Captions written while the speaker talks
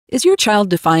Is your child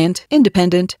defiant,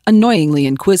 independent, annoyingly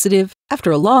inquisitive?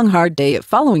 After a long, hard day of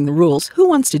following the rules, who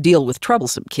wants to deal with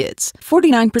troublesome kids?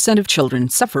 49% of children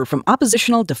suffer from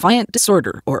oppositional defiant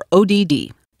disorder, or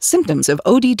ODD. Symptoms of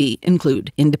ODD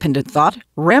include independent thought,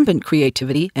 rampant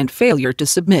creativity, and failure to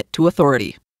submit to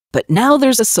authority. But now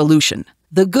there's a solution.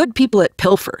 The good people at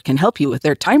Pilfer can help you with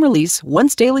their time-release,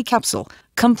 once-daily capsule,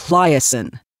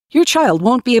 Compliacin. Your child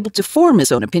won't be able to form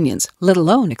his own opinions, let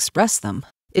alone express them.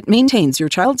 It maintains your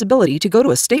child's ability to go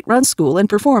to a state-run school and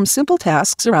perform simple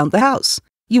tasks around the house.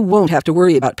 You won't have to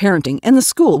worry about parenting, and the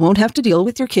school won't have to deal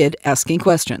with your kid asking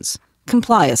questions.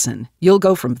 Compliacin. You'll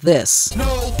go from this. Quit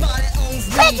telling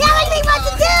me what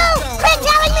to do! Quit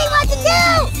telling me what to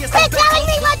do! Quit telling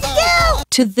me what to do!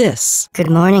 To this. Good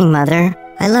morning, Mother.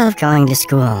 I love going to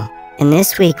school. And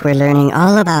this week we're learning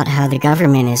all about how the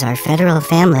government is our federal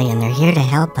family and they're here to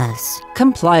help us.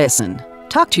 Compliacin.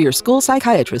 Talk to your school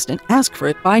psychiatrist and ask for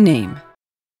it by name.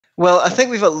 Well, I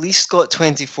think we've at least got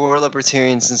 24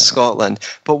 libertarians in Scotland,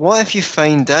 but what if you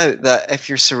find out that if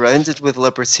you're surrounded with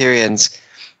libertarians,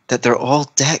 that they're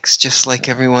all dicks just like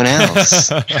everyone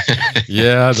else?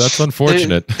 Yeah, that's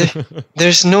unfortunate.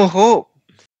 There's no hope.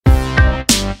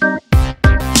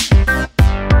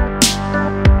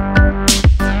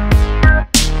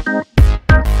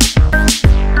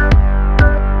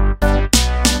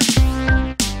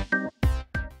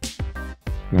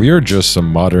 We are just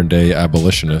some modern-day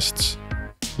abolitionists,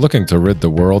 looking to rid the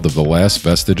world of the last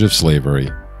vestige of slavery,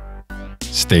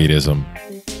 statism.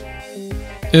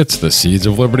 It's the Seeds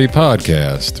of Liberty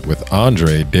podcast with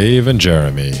Andrei, Dave, and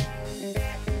Jeremy.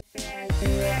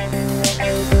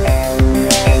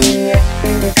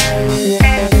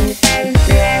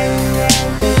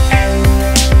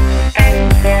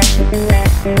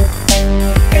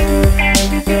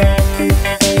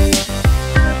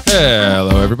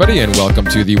 Hello, everybody, and welcome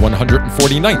to the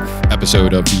 149th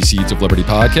episode of the Seeds of Liberty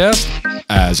podcast.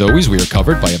 As always, we are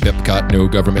covered by a BIPCOT no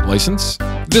government license.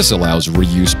 This allows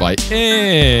reuse by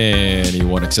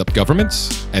anyone except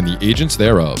governments and the agents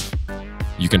thereof.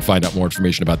 You can find out more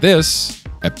information about this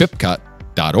at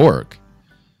bipcot.org.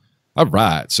 All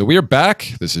right, so we are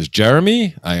back. This is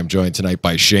Jeremy. I am joined tonight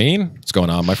by Shane. What's going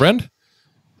on, my friend?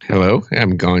 Hello,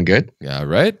 I'm going good. Yeah,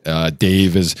 right.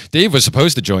 Dave was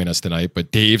supposed to join us tonight,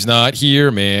 but Dave's not here,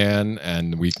 man,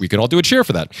 and we can all do a cheer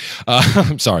for that.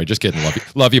 I'm sorry, just kidding.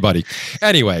 Love you, buddy.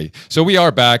 Anyway, so we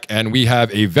are back, and we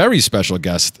have a very special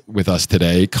guest with us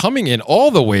today, coming in all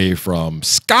the way from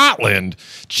Scotland.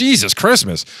 Jesus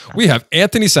Christmas! We have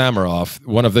Antony Sammeroff,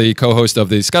 one of the co-hosts of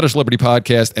the Scottish Liberty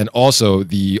podcast, and also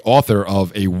the author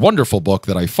of a wonderful book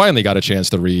that I finally got a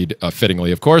chance to read,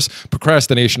 fittingly, of course,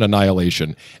 Procrastination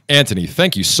Annihilation. Antony,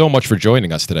 thank you so much for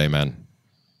joining us today, man.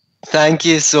 Thank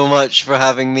you so much for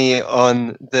having me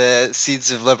on the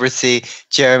Seeds of Liberty,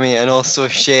 Jeremy, and also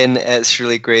Shane. It's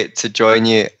really great to join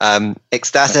you.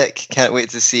 Ecstatic. Can't wait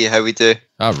to see how we do.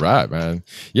 All right, man.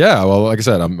 Yeah, well, like I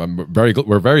said,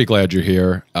 we're very glad you're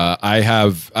here.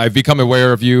 I've become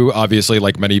aware of you, obviously,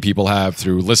 like many people have,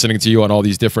 through listening to you on all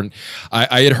these different.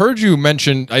 I had heard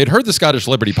the Scottish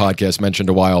Liberty podcast mentioned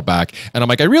a while back, and I'm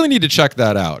like, I really need to check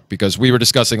that out because we were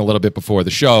discussing a little bit before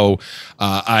the show.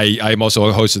 I'm also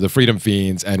a host of the Freedom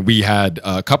Fiends, and we had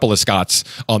a couple of Scots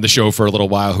on the show for a little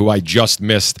while who I just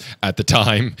missed at the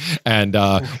time. And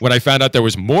when I found out there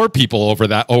was more people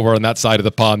over on that side of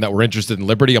the pond that were interested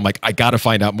in Liberty, I'm like, I got to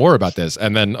find out more about this.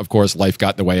 And then, of course, life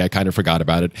got in the way. I kind of forgot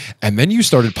about it. And then you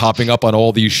started popping up on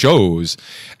all these shows.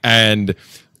 And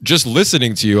just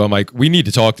listening to you, I'm like, we need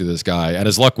to talk to this guy. And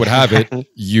as luck would have it,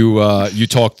 you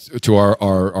talked to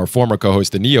our former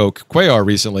co-host, the Neo Quayar,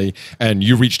 recently, and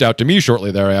you reached out to me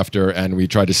shortly thereafter, and we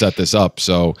tried to set this up.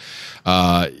 So,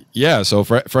 yeah, so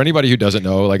for anybody who doesn't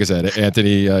know, like I said,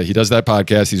 Antony, he does that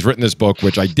podcast. He's written this book,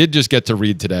 which I did just get to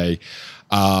read today.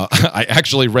 I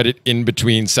actually read it in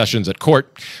between sessions at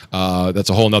court. That's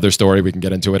a whole nother story. We can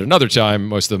get into it another time.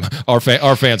 Most of them, our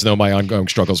fans know my ongoing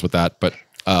struggles with that, but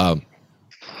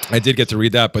I did get to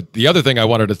read that. But the other thing I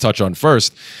wanted to touch on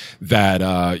first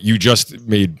that you just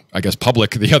made, I guess,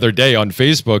 public the other day on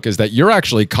Facebook is that you're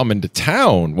actually coming to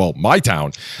town. Well, my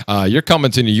town. You're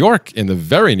coming to New York in the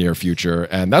very near future.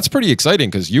 And that's pretty exciting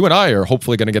because you and I are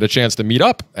hopefully going to get a chance to meet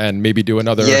up and maybe do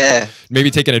another,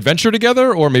 maybe take an adventure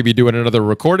together or maybe doing another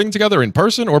recording together in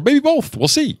person or maybe both. We'll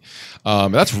see.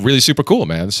 That's really super cool,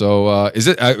 man. So is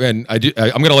it, and I'm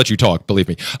going to let you talk, believe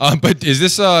me. But is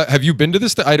this, have you been to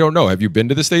this? I don't know. Have you been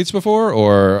to the States before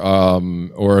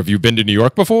or have you been to New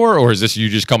York before? Or is this you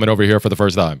just coming over here for the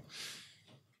first time?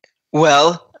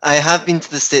 Well, I have been to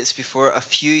the States before. A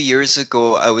few years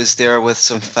ago, I was there with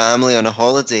some family on a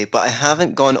holiday, but I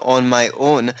haven't gone on my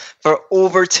own for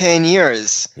over 10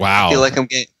 years. Wow. I feel like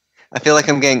I feel like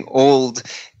I'm getting old.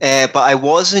 But I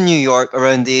was in New York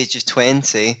around the age of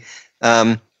 20.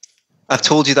 I've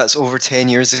told you that's over 10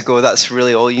 years ago. That's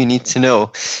really all you need to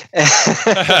know.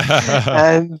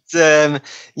 And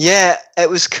yeah, it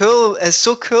was cool. It's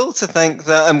so cool to think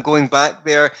that I'm going back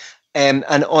there. And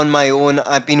on my own,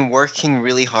 I've been working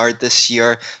really hard this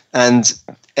year. And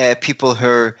people who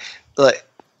are like,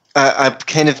 I've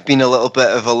kind of been a little bit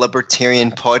of a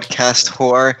libertarian podcast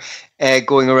whore.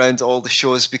 Going around all the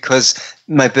shows because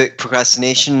my book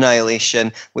Procrastination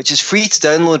Annihilation, which is free to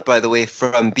download, by the way,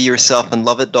 from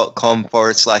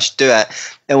beyourselfandloveit.com/do-it.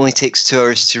 It only takes 2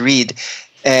 hours to read.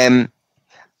 And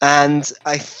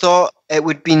I thought it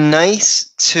would be nice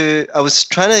I was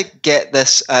trying to get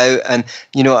this out, and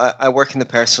I work in the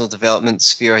personal development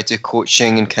sphere. I do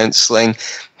coaching and counseling,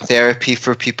 therapy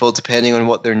for people depending on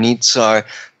what their needs are.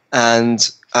 And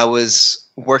I was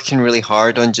working really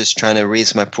hard on just trying to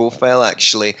raise my profile,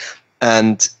 actually,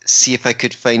 and see if I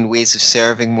could find ways of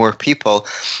serving more people.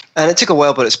 And it took a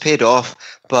while, but it's paid off.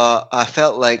 But I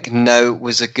felt like now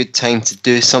was a good time to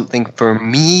do something for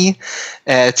me,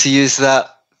 to use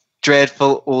that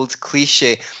dreadful old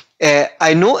cliche.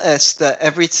 I noticed that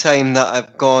every time that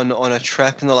I've gone on a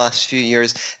trip in the last few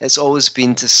years, it's always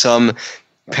been to some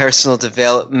personal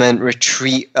development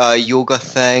retreat, yoga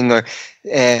thing, or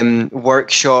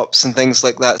workshops and things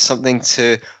like that, something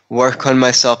to work on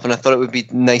myself. And I thought it would be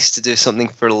nice to do something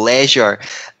for leisure.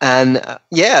 And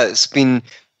yeah, it's been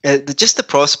just the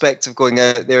prospect of going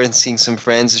out there and seeing some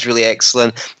friends is really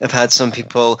excellent. I've had some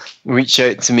people reach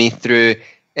out to me through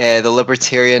the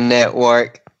Libertarian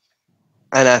Network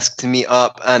and ask to meet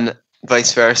up, and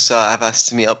vice versa. I've asked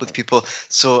to meet up with people.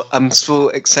 So I'm so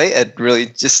excited, really.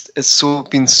 Just it's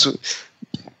almost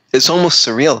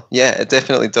surreal. Yeah, it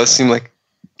definitely does seem like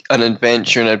an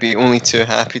adventure, and I'd be only too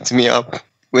happy to meet up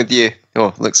with you.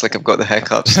 Oh, looks like I've got the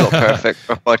hiccups. Not perfect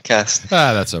for a podcast.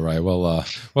 That's all right. We'll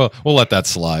let that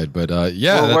slide. But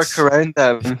yeah, we'll work around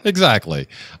them. Exactly.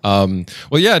 Well,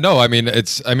 yeah, no. I mean,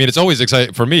 it's always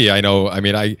exciting for me. I know. I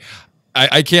mean,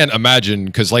 I can't imagine,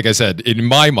 because, like I said, in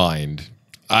my mind,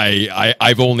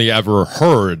 I've only ever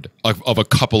heard of a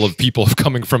couple of people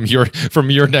coming from your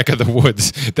neck of the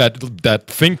woods that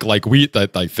think like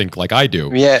I think like I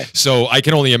do. Yeah. So I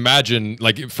can only imagine,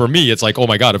 like, for me, it's like, oh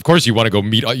my God, of course you want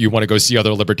to go see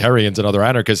other libertarians and other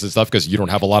anarchists and stuff, because you don't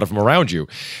have a lot of them around you.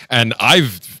 And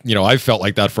I've felt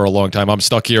like that for a long time. I'm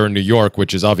stuck here in New York,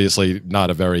 which is obviously not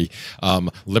a very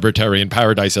libertarian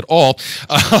paradise at all.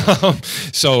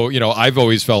 So, I've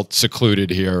always felt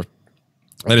secluded here.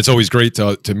 And it's always great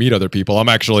to meet other people. I'm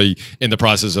actually in the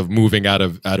process of moving out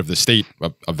of the state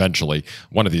eventually.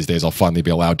 One of these days, I'll finally be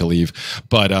allowed to leave.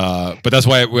 But that's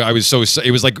why I was so.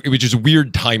 It was just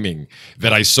weird timing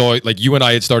that I saw. Like, you and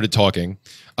I had started talking,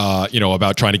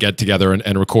 about trying to get together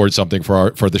and record something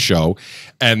for the show,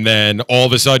 and then all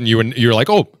of a sudden you're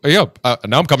like, oh yeah,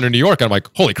 now I'm coming to New York, and I'm like,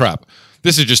 holy crap.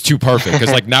 This is just too perfect,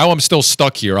 because like now I'm still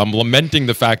stuck here. I'm lamenting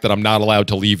the fact that I'm not allowed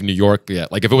to leave New York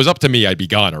yet. Like, if it was up to me, I'd be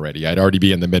gone already. I'd already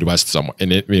be in the Midwest somewhere,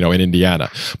 in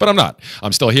Indiana. But I'm not.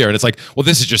 I'm still here, and it's like, well,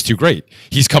 this is just too great.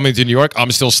 He's coming to New York.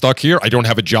 I'm still stuck here. I don't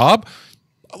have a job.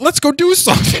 Let's go do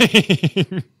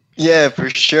something. Yeah, for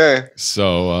sure.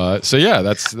 So yeah,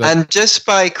 that's. And just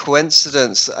by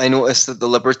coincidence, I noticed that the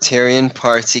Libertarian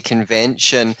Party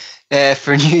convention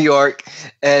for New York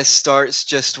starts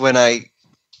just when I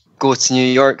go to New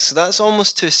York, so that's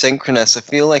almost too synchronous. I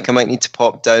feel like I might need to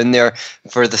pop down there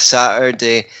for the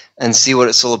Saturday and see what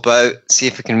it's all about, see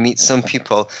if I can meet some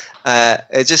people.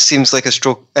 It just seems like a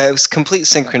stroke. It was complete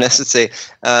synchronicity.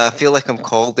 I feel like I'm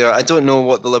called there. I don't know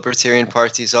what the Libertarian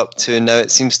Party is up to now. It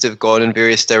seems to have gone in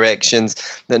various directions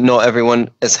that not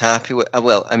everyone is happy with.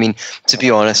 Well, I mean, to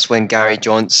be honest, when Gary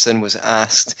Johnson was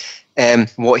asked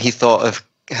what he thought of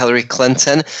Hillary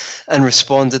Clinton and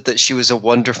responded that she was a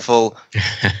wonderful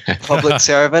public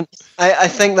servant, I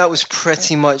think that was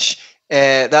pretty much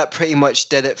pretty much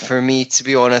did it for me, to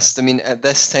be honest. I mean, at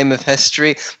this time of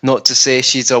history, not to say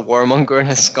she's a warmonger and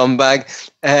a scumbag,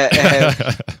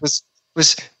 was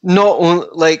not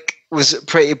only was a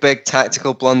pretty big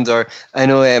tactical blunder. I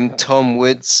know Tom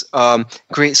Woods,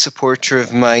 great supporter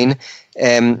of mine,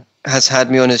 has had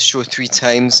me on his show 3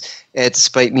 times,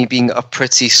 despite me being a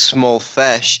pretty small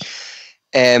fish.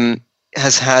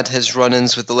 Has had his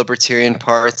run-ins with the Libertarian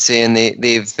Party, and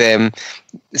they've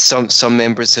some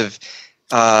members have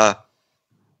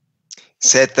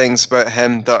said things about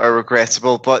him that are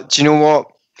regrettable. But do you know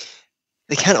what?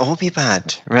 They can't all be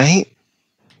bad, right?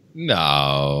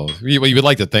 No, you would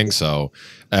like to think so.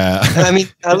 I mean,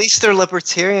 at least they're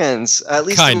libertarians. At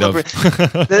least kind of.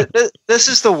 This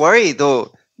is the worry,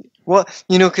 though. What,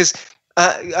 because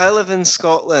I live in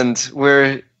Scotland,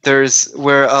 where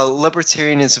where a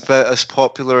libertarian is about as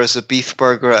popular as a beef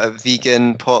burger at a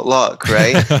vegan potluck,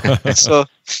 right? so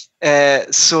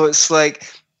it's like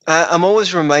I'm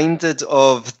always reminded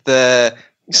of the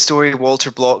story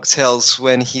Walter Block tells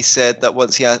when he said that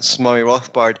once he asked Murray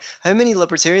Rothbard, how many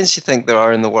libertarians do you think there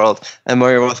are in the world? And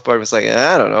Murray Rothbard was like,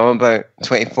 I don't know, about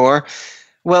 24.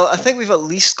 Well, I think we've at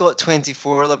least got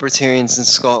 24 libertarians in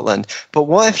Scotland. But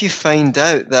what if you find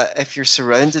out that if you're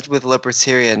surrounded with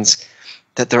libertarians,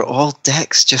 that they're all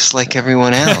dicks just like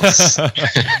everyone else?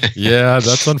 Yeah,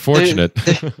 that's unfortunate.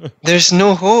 There's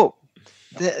no hope.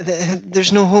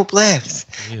 There's no hope left.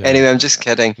 Yeah. Anyway, I'm just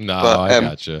kidding. No, I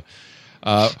gotcha.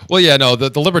 Well, yeah, no,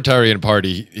 the Libertarian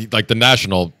Party, like the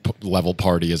national level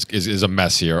party, is a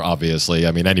mess here. Obviously,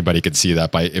 I mean, anybody can see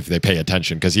that if they pay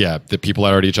attention. Because yeah, the people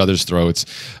are at each other's throats.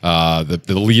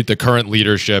 The current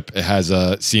leadership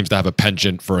seems to have a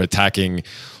penchant for attacking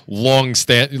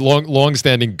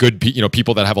long-standing good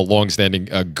people that have a long-standing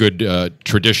good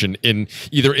tradition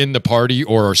either in the party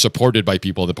or are supported by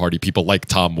people in the party. People like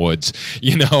Tom Woods,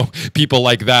 people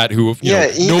like that who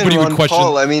even nobody Ron would question.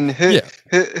 Paul, I mean,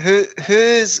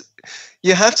 who's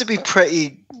you have to be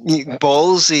pretty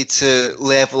ballsy to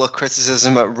level a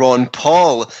criticism at Ron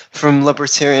Paul from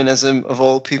libertarianism of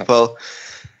all people.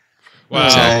 Wow.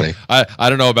 Exactly. I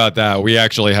don't know about that. We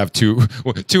actually have two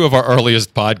of our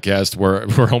earliest podcasts were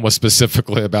almost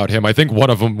specifically about him. I think one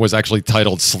of them was actually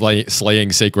titled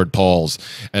Slaying Sacred Pauls,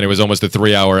 and it was almost a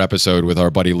 3-hour episode with our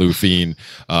buddy Lou Feen,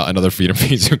 another Freedom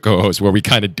Feeds co-host, where we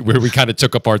kind of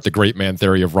took apart the great man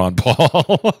theory of Ron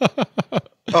Paul.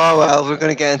 Oh well, we're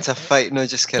gonna get into a fight. No,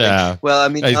 just kidding. Yeah. Well, I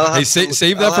mean,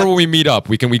 save that for when we meet up.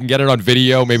 We can get it on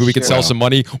video. Maybe we can sell some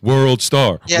money. World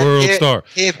star.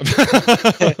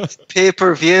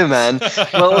 Pay-per-view, man.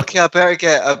 Well, okay, I better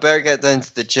get down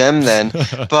to the gym then.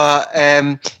 But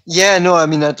yeah, no, I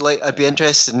mean, I'd be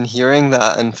interested in hearing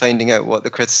that and finding out what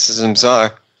the criticisms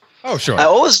are. Oh, sure.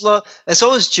 It's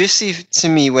always juicy to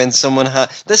me when someone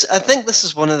this. I think this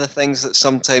is one of the things that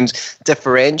sometimes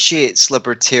differentiates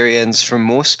libertarians from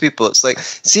most people. It's like,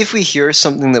 see if we hear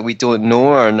something that we don't know,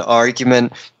 or an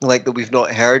argument like that we've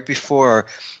not heard before.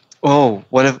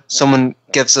 Someone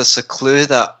gives us a clue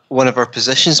that one of our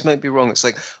positions might be wrong. It's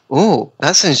like, oh,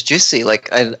 that sounds juicy. Like,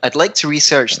 I'd like to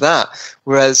research that.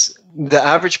 Whereas the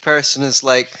average person is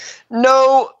like,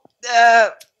 no,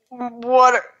 I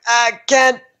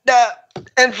can't.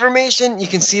 Information. You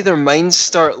can see their minds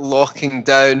start locking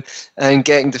down and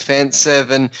getting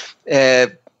defensive, and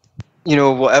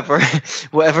whatever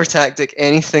tactic,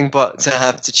 anything but to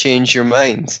have to change your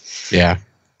mind. Yeah,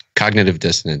 cognitive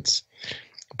dissonance.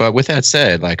 But with that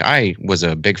said, like, I was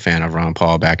a big fan of Ron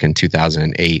Paul back in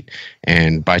 2008,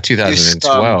 and by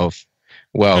 2012.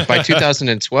 Well, by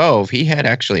 2012, he had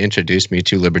actually introduced me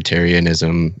to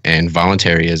libertarianism and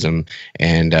voluntarism,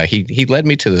 and he led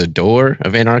me to the door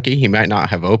of anarchy. He might not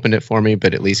have opened it for me,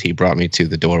 but at least he brought me to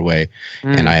the doorway,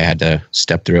 and I had to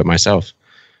step through it myself.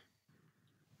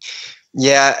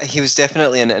 Yeah, he was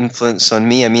definitely an influence on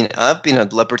me. I mean, I've been a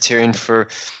libertarian for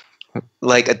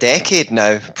like a decade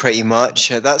now, pretty much.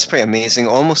 That's pretty amazing.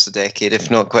 Almost a decade, if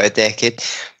not quite a decade.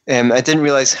 I didn't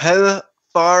realize how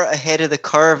far ahead of the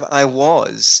curve I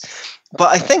was, but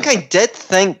I think I did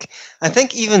think that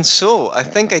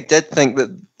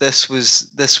this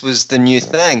was the new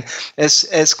thing.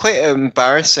 It's quite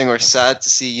embarrassing or sad to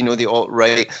see, the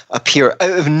alt-right appear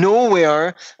out of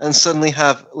nowhere and suddenly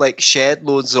have like shed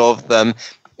loads of them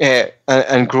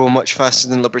and grow much faster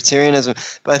than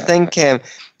libertarianism. But I think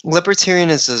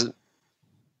libertarianism,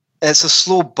 it's a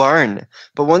slow burn,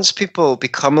 but once people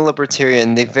become a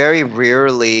libertarian, they very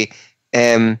rarely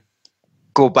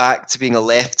go back to being a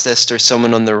leftist or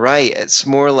someone on the right. It's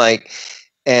more like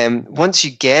once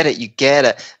you get it, you get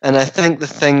it. And I think the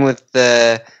thing with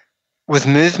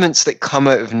movements that come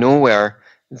out of nowhere,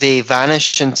 they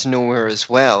vanish into nowhere as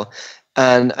well.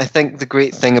 And I think the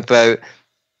great thing about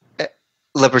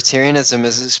libertarianism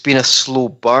is it's been a slow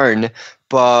burn,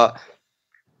 but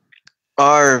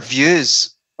our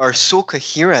views are so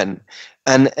coherent.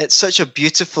 And it's such a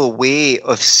beautiful way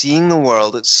of seeing the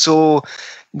world. It's so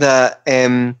that,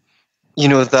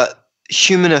 that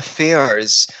human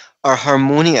affairs are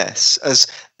harmonious. As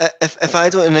if I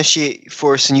don't initiate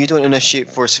force and you don't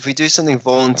initiate force, if we do something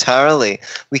voluntarily,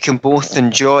 we can both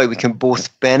enjoy, we can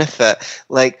both benefit.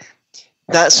 Like,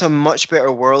 that's a much better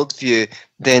worldview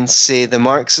than, say, the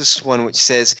Marxist one, which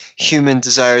says human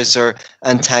desires are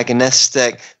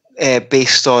antagonistic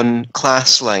based on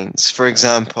class lines, for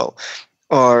example.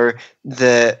 Or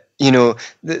there's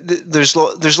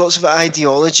lots of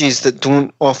ideologies that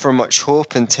don't offer much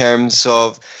hope in terms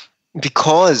of,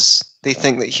 because they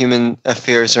think that human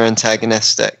affairs are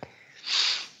antagonistic.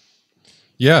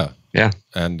 Yeah. Yeah.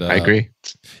 And I agree.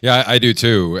 Yeah, I do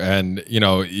too. And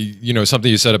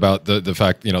something you said about the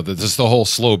fact, this is the whole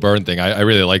slow burn thing. I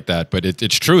really like that, but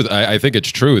it's true. I think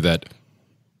it's true that,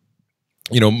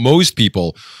 most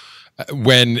people,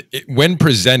 when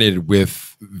presented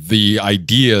with the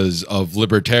ideas of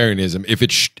libertarianism,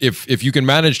 if you can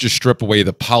manage to strip away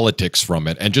the politics from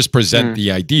it and just present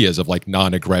the ideas of like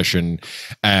non-aggression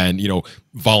and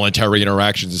voluntary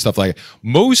interactions and stuff like that,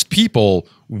 most people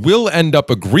will end up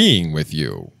agreeing with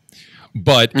you.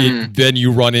 But then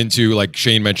you run into, like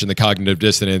Shane mentioned, the cognitive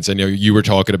dissonance, and you were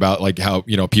talking about like how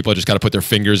people just got to put their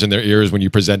fingers in their ears when you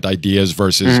present ideas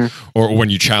versus or when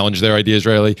you challenge their ideas.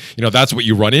 Really, that's what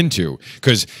you run into,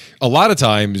 because a lot of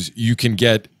times you can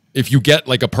get, if you get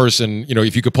like a person,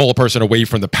 if you could pull a person away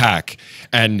from the pack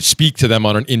and speak to them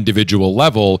on an individual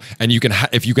level, and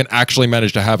if you can actually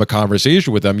manage to have a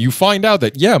conversation with them, you find out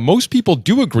that most people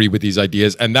do agree with these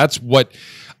ideas, and that's what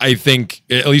I think,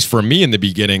 at least for me in the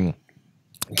beginning,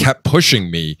 kept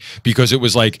pushing me, because it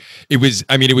was basically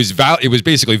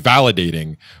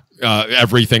validating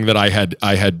everything that I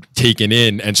had taken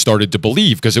in and started to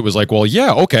believe, because it was like, well,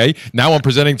 yeah, okay, now I'm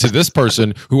presenting to this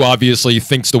person who obviously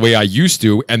thinks the way I used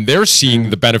to, and they're seeing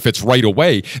the benefits right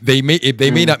away. They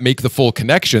may not make the full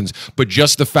connections, but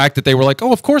just the fact that they were like,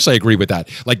 oh, of course I agree with that.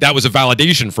 Like, that was a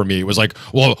validation for me. It was like,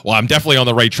 well, I'm definitely on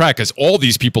the right track, because all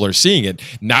these people are seeing it.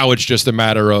 Now it's just a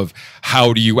matter of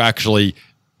how do you actually.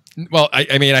 Well,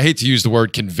 I mean, I hate to use the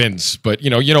word convince, but you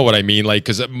know what I mean. Like,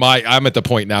 because I'm at the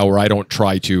point now where I don't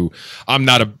try to. I'm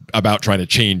not about trying to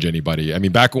change anybody. I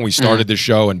mean, back when we started the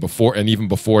show, and even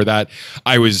before that,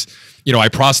 I was,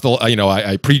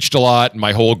 I preached a lot.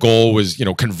 My whole goal was,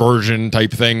 conversion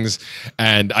type things,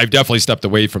 and I've definitely stepped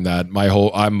away from that.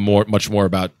 I'm much more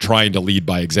about trying to lead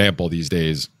by example these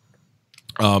days.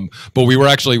 But we were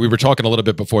talking a little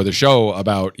bit before the show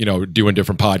about, doing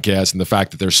different podcasts, and the fact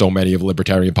that there's so many of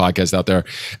libertarian podcasts out there,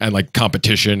 and like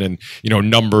competition and,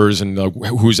 numbers and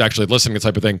who's actually listening,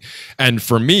 type of thing. And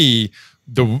for me,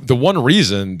 the one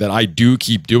reason that I do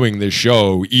keep doing this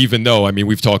show, even though, I mean,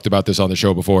 we've talked about this on the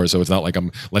show before, so it's not like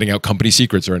I'm letting out company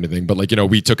secrets or anything, but like,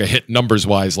 we took a hit numbers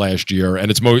wise last year,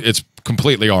 and it's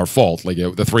completely our fault. Like,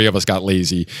 the three of us got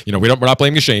lazy. We're not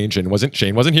blaming Shane. Shane wasn't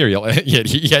here yet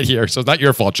here, so it's not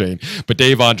your fault, Shane. But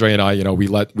Dave, Andrei, and I,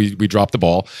 we dropped the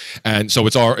ball, and so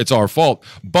it's our fault.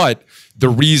 But the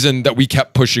reason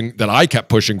that I kept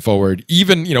pushing forward,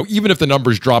 even if the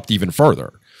numbers dropped even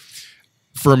further,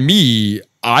 for me,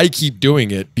 I keep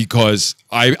doing it because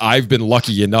I've been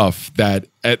lucky enough that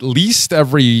at least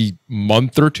every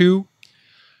month or two,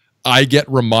 I get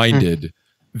reminded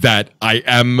that I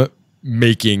am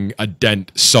making a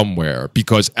dent somewhere,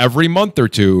 because every month or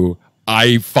two,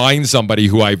 I find somebody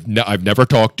who I've never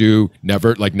talked to,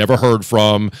 never heard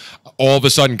from, all of a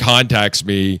sudden contacts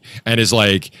me and is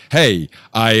like, "Hey,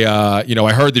 I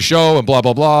heard the show and blah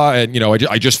blah blah, and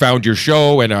I just found your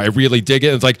show and I really dig it."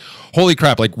 And it's like, holy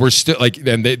crap! Like, we're still like,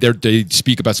 and they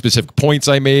speak about specific points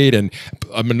I made, and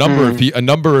a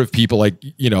number of people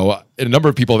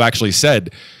have actually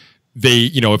said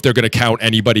they, if they're going to count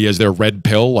anybody as their red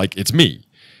pill, like, it's me.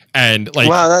 And like,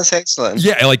 wow, that's excellent.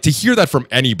 Yeah, like, to hear that from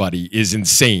anybody is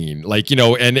insane. Like,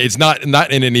 and it's not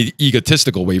in an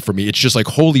egotistical way for me. It's just like,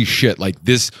 holy shit, like,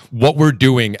 what we're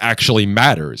doing actually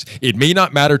matters. It may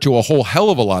not matter to a whole hell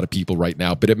of a lot of people right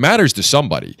now, but it matters to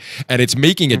somebody, and it's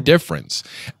making a difference.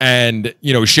 And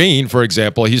Shane, for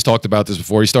example, he's talked about this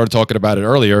before. He started talking about it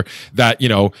earlier, that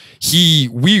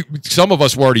some of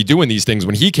us were already doing these things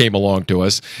when he came along to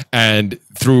us, and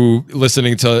through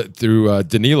listening to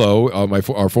Danilo,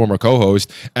 our former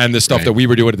co-host, and the stuff that we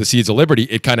were doing at the Seeds of Liberty,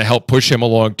 it kind of helped push him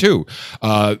along too.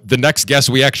 The next guest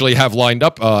we actually have lined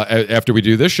up after we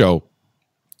do this show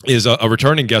is a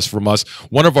returning guest from us,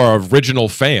 one of our original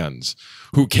fans,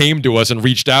 who came to us and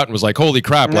reached out and was like, "Holy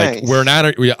crap! Nice.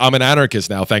 Like, I'm an anarchist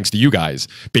now, thanks to you guys,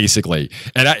 basically."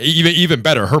 And even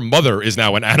better, her mother is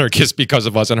now an anarchist because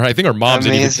of us, and I think her mom's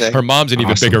an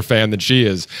even bigger fan than she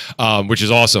is, which is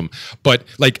awesome. But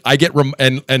like, I get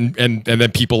and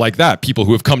then people like that, people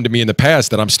who have come to me in the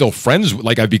past that I'm still friends with,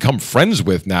 like, I've become friends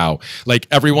with now. Like,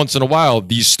 every once in a while,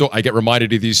 I get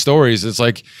reminded of these stories. It's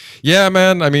like, yeah,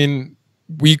 man. I mean,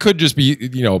 we could just be,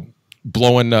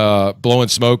 blowing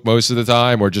smoke most of the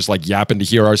time, or just like yapping to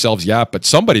hear ourselves yap, but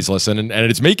somebody's listening and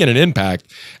it's making an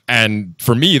impact. And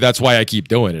for me, that's why I keep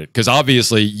doing it, because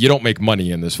obviously you don't make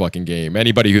money in this fucking game.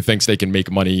 Anybody who thinks they can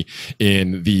make money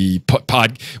in the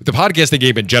podcasting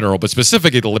game in general, but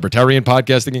specifically the libertarian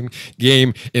podcasting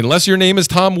game, unless your name is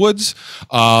Tom Woods,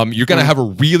 you're gonna have a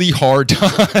really hard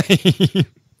time.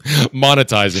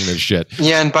 monetizing this shit.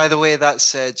 Yeah, and by the way,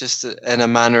 that's just in a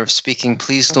manner of speaking.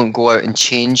 Please don't go out and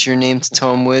change your name to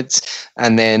Tom Woods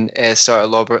and then start a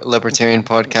libertarian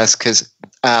podcast, because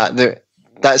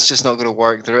that's just not going to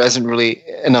work. There isn't really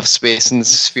enough space in the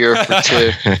sphere for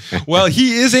two. Well,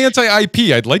 he is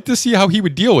anti-IP. I'd like to see how he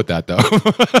would deal with that, though.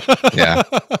 Yeah.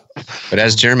 But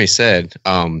as Jeremy said,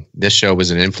 this show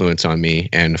was an influence on me.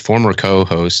 And former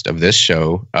co-host of this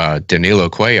show, Danilo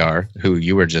Cuellar, who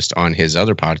you were just on his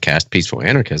other podcast, Peaceful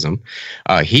Anarchism,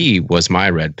 he was my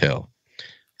red pill.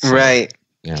 So, right.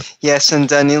 Yeah. Yes, and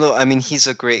Danilo, I mean, he's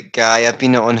a great guy. I've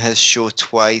been on his show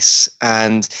twice,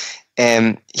 and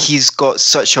he's got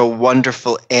such a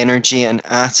wonderful energy and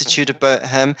attitude about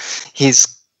him. He's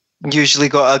usually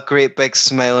got a great big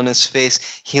smile on his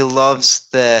face. He loves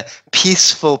the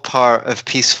peaceful part of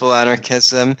peaceful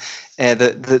anarchism,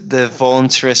 the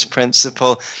voluntarist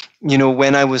principle. You know,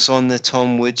 when I was on the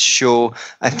Tom Woods show,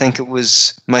 I think it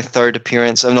was my third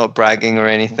appearance. I'm not bragging or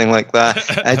anything like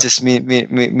that. I just mean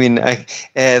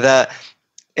that.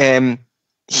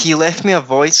 He left me a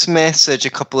voice message a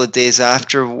couple of days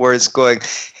afterwards going,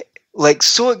 like,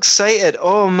 so excited.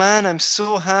 Oh, man, I'm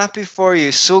so happy for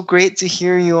you. So great to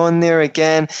hear you on there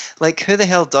again. Like, who the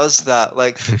hell does that?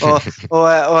 Like,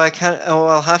 I can't. Oh,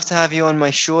 I'll have to have you on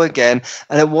my show again.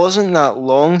 And it wasn't that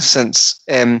long since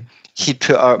he'd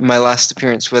put my last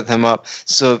appearance with him up.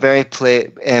 So very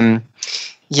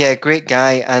yeah, great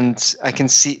guy. And I can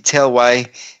tell why.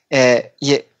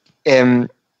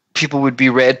 People would be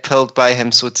red-pilled by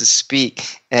him, so to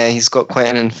speak. He's got quite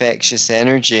an infectious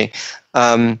energy.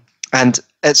 And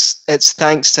it's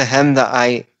thanks to him that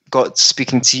I got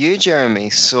speaking to you, Jeremy.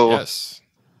 So, yes.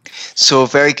 So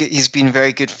very good. He's been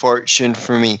very good fortune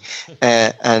for me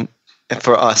and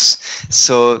for us.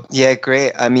 So, yeah,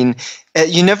 great. I mean,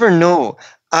 you never know.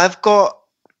 I've got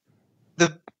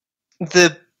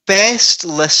the best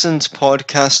listened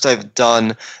podcast I've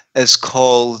done is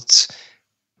called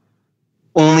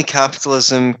Only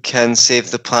Capitalism Can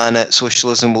Save the Planet,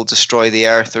 Socialism Will Destroy the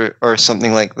Earth, or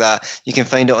something like that. You can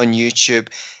find it on YouTube.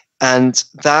 And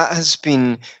that has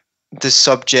been the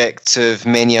subject of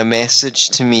many a message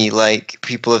to me. Like,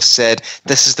 people have said,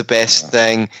 this is the best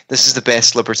thing, this is the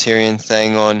best libertarian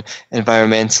thing on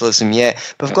environmentalism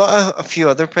yet. But I've got a few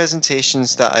other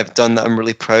presentations that I've done that I'm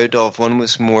really proud of. One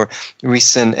was more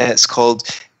recent. It's called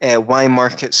Why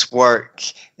Markets Work,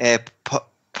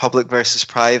 Public versus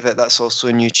Private. That's also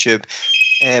on YouTube.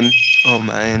 Oh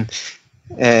man,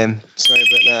 sorry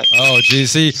about that. Oh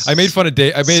geez, see, I made fun of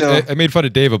Dave. I made fun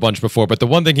of Dave a bunch before, but the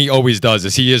one thing he always does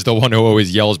is he is the one who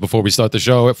always yells before we start the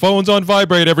show. Phone's on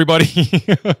vibrate, everybody.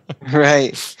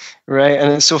 Right,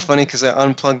 and it's so funny because I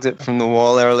unplugged it from the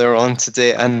wall earlier on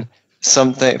today, and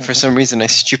for some reason I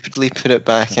stupidly put it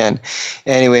back in.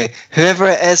 Anyway, whoever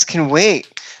it is can wait.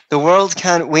 The world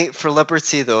can't wait for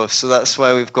liberty, though, so that's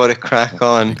why we've got to crack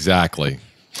on. Exactly.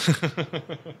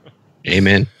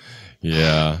 Amen.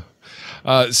 Yeah.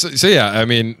 So yeah, I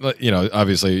mean, you know,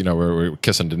 obviously, you know, we're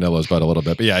kissing Danilo's butt a little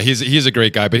bit, but yeah, he's a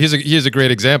great guy, but he's a great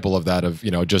example of that, of,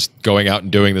 you know, just going out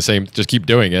and doing the same, just keep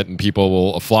doing it, and people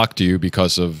will flock to you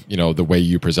because of, you know, the way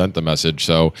you present the message.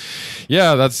 So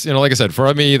yeah, that's, you know, like I said,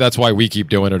 for me, that's why we keep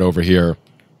doing it over here.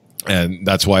 And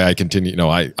that's why I continue. You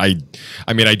know, I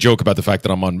mean, I joke about the fact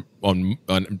that I'm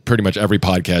on pretty much every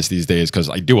podcast these days because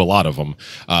I do a lot of them.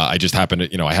 I just happen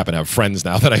to, you know, I happen to have friends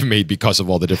now that I've made because of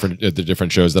all the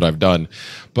different shows that I've done.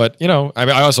 But you know, I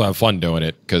mean, I also have fun doing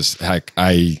it because, heck,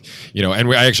 I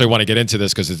actually want to get into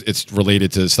this because it's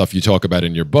related to stuff you talk about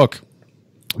in your book.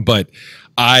 But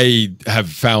I have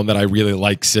found that I really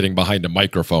like sitting behind a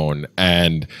microphone,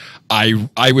 and I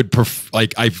would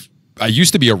I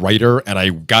used to be a writer, and I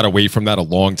got away from that a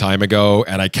long time ago,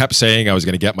 and I kept saying I was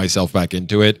going to get myself back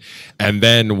into it. And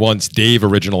then once Dave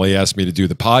originally asked me to do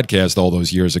the podcast all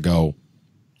those years ago,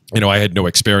 you know, I had no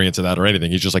experience of that or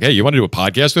anything. He's just like, hey, you want to do a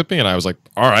podcast with me? And I was like,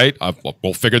 all right,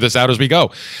 we'll figure this out as we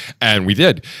go. And we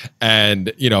did.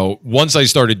 And, you know, once I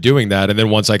started doing that, and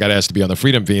then once I got asked to be on the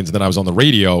Freedom Fiends, and then I was on the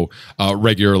radio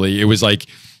regularly, it was like,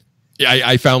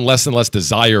 I found less and less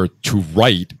desire to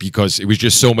write because it was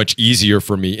just so much easier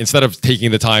for me. Instead of taking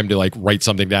the time to like write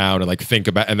something down and like think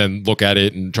about and then look at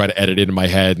it and try to edit it in my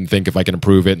head and think if I can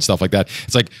improve it and stuff like that.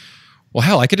 It's like, well,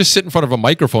 hell, I could just sit in front of a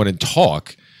microphone and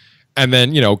talk and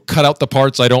then, you know, cut out the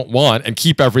parts I don't want and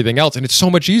keep everything else. And it's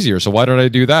so much easier. So why don't I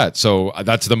do that? So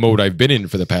that's the mode I've been in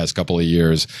for the past couple of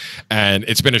years. And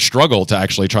it's been a struggle to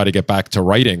actually try to get back to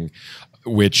writing,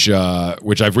 which I've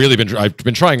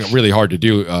been trying really hard to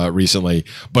do recently.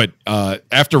 But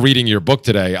after reading your book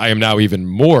today, I am now even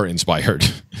more inspired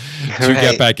to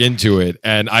get back into it.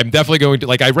 And I'm definitely going to,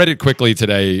 like, I read it quickly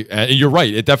today, and you're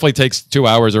right, it definitely takes 2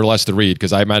 hours or less to read,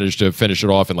 because I managed to finish it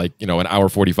off in like, an hour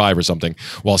 45 or something,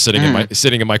 while sitting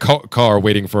in my car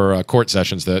waiting for court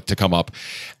sessions to come up.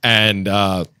 And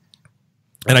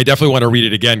I definitely want to read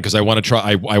it again, because I want to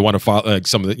try. I want to follow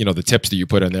some of the the tips that you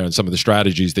put in there, and some of the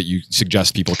strategies that you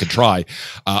suggest people can try.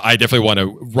 I definitely want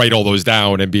to write all those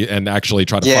down and actually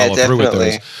try to follow through with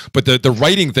those. But the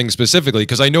writing thing specifically,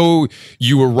 because I know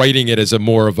you were writing it as a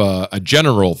more of a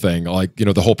general thing, like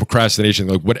the whole procrastination,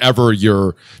 like whatever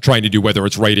you're trying to do, whether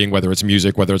it's writing, whether it's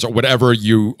music, whether it's whatever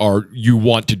you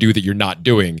want to do that you're not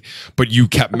doing, but you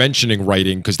kept mentioning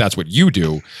writing because that's what you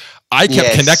do. I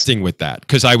kept connecting with that,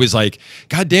 because I was like,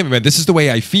 God damn it, man, this is the way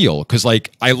I feel. Because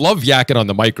like, I love yakking on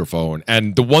the microphone.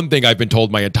 And the one thing I've been told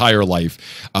my entire life,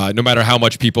 no matter how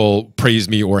much people praised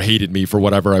me or hated me for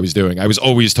whatever I was doing, I was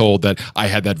always told that I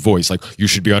had that voice. Like, you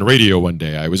should be on radio one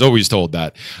day. I was always told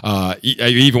that. I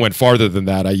even went farther than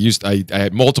that. I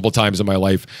had multiple times in my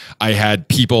life, I had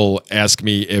people ask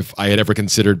me if I had ever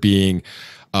considered being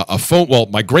a phone. Well,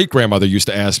 my great grandmother used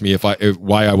to ask me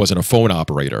why I wasn't a phone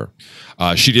operator.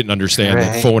 She didn't understand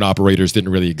that phone operators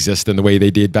didn't really exist in the way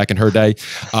they did back in her day.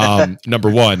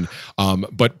 Number one.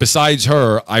 But besides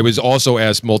her, I was also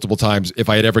asked multiple times if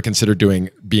I had ever considered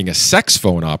being a sex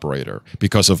phone operator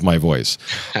because of my voice.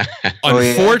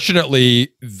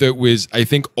 Unfortunately, that was, I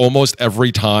think, almost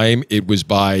every time it was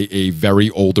by a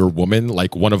very older woman,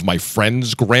 like one of my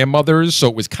friend's grandmothers. So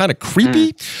it was kind of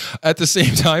creepy at the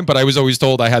same time, but I was always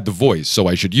told I had the voice, so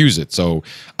I should use it. So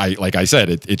like I said,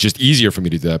 it's just easier for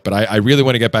me to do that. But I really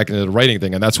want to get back into the writing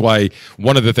thing, and that's why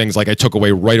one of the things like I took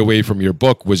away right away from your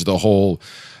book was the whole,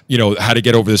 how to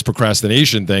get over this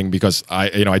procrastination thing, because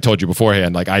I told you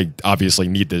beforehand, like I obviously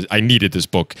needed this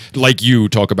book. Like you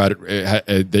talk about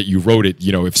it, that you wrote it,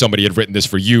 if somebody had written this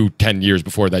for you 10 years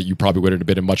before that, you probably would have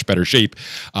been in much better shape.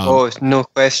 No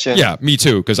question. Yeah, me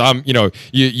too. Because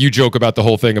you joke about the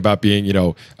whole thing about being,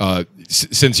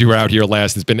 since you were out here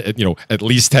last, it's been, at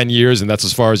least 10 years, and that's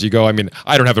as far as you go. I mean,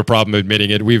 I don't have a problem admitting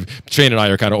it. Shane and I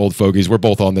are kind of old fogies. We're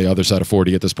both on the other side of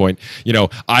 40 at this point.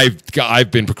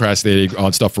 I've been procrastinating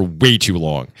on stuff for way too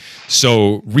long.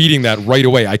 So reading that right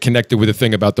away, I connected with the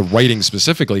thing about the writing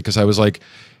specifically, because I was like,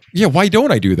 yeah, why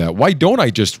don't I do that? Why don't I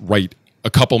just write a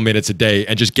couple minutes a day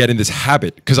and just get in this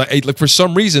habit? Because like for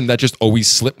some reason that just always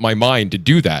slipped my mind to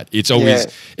do that. It's always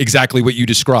exactly what you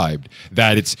described,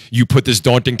 that it's, you put this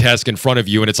daunting task in front of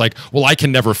you and it's like, well, I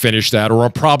can never finish that, or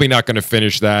I'm probably not going to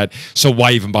finish that, so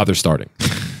why even bother starting?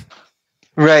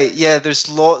 Right, yeah, there's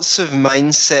lots of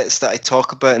mindsets that I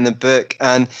talk about in the book,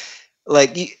 and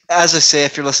like, as I say,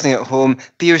 if you're listening at home,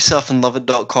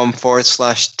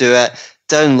 beyourselfandloveit.com/do it,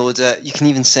 download it. You can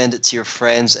even send it to your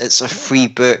friends. It's a free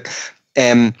book.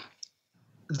 The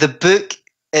book,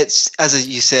 it's, as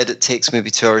you said, it takes maybe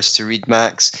 2 hours to read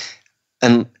max,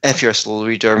 and if you're a slow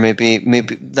reader, maybe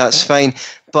that's fine.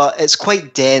 But it's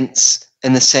quite dense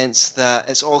in the sense that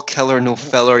it's all killer, no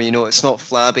filler. It's not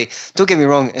flabby. Don't get me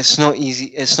wrong; it's not easy.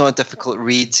 It's not a difficult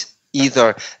read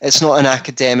either. It's not an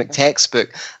academic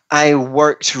textbook. I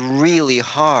worked really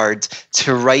hard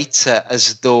to write it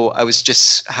as though I was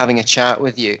just having a chat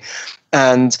with you.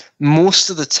 And most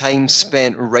of the time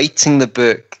spent writing the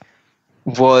book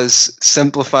was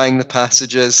simplifying the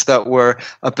passages that were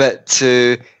a bit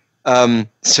too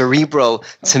cerebral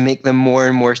to make them more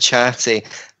and more chatty,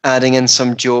 adding in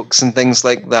some jokes and things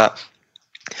like that.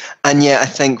 And yeah, I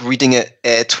think reading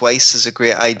it twice is a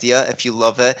great idea. If you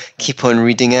love it, keep on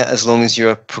reading it as long as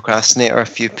you're a procrastinator. A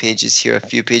few pages here, a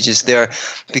few pages there,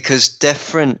 because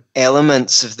different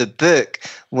elements of the book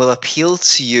will appeal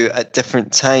to you at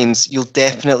different times. You'll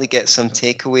definitely get some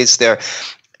takeaways there.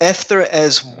 If there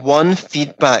is one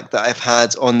feedback that I've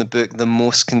had on the book the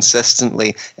most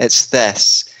consistently, it's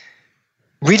this.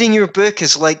 Reading your book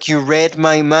is like you read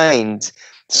my mind.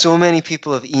 So many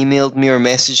people have emailed me or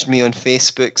messaged me on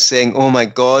Facebook saying, oh my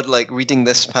God, like reading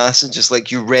this passage is like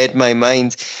you read my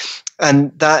mind.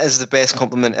 And that is the best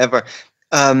compliment ever.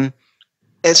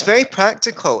 It's very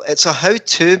practical. It's a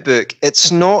how-to book. It's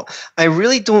not, I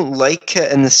really don't like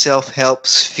it in the self-help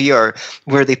sphere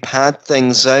where they pad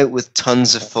things out with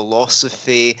tons of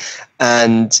philosophy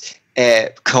and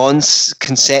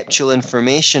conceptual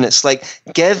information. It's like,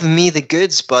 give me the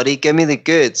goods, buddy. Give me the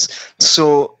goods.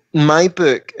 So my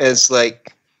book is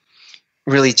like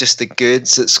really just the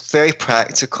goods. It's a very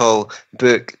practical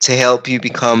book to help you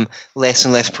become less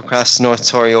and less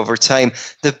procrastinatory over time.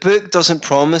 The book doesn't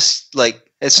promise, like,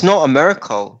 it's not a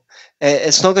miracle.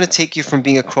 It's not going to take you from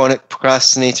being a chronic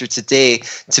procrastinator today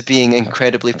to being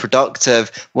incredibly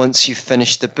productive once you've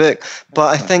finished the book. But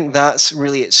I think that's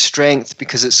really its strength,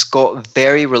 because it's got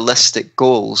very realistic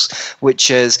goals,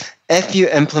 which is, if you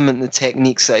implement the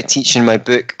techniques that I teach in my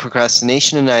book,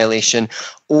 Procrastination Annihilation,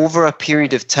 over a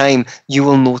period of time, you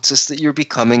will notice that you're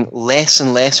becoming less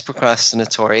and less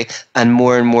procrastinatory and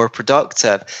more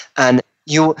productive. And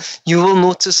you will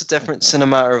notice a difference in a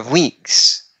matter of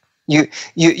weeks. You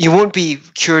won't be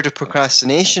cured of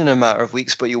procrastination in a matter of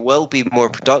weeks, but you will be more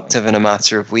productive in a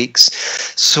matter of weeks.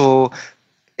 So,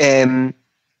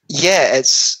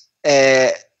 it's...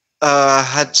 I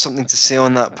had something to say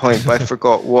on that point, but I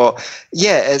forgot what.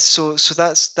 Yeah, so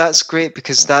that's great,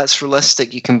 because that's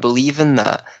realistic. You can believe in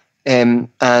that, and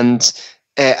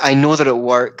I know that it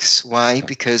works. Why?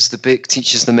 Because the book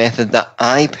teaches the method that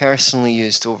I personally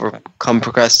use to overcome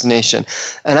procrastination,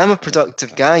 and I'm a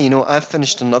productive guy. I've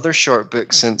finished another short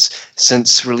book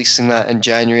since releasing that in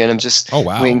January, and I'm just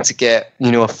waiting to get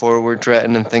a foreword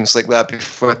written and things like that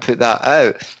before I put that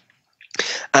out.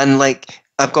 And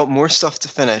I've got more stuff to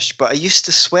finish, but I used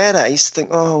to sweat it. I used to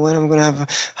think, how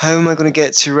am I going to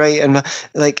get to write? And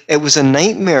it was a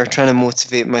nightmare trying to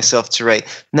motivate myself to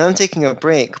write. Now I'm taking a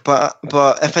break, but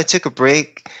if I took a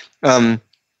break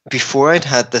before I'd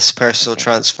had this personal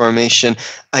transformation,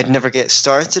 I'd never get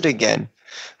started again.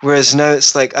 Whereas now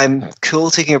it's I'm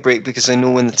cool taking a break, because I know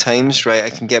when the time's right,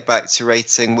 I can get back to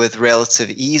writing with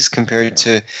relative ease compared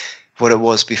to what it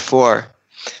was before.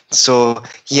 So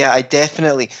yeah, I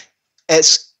definitely...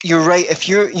 You're right. If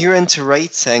you're into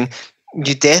writing,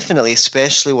 you definitely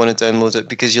especially want to download it,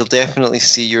 because you'll definitely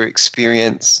see your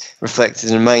experience reflected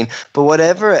in mine. But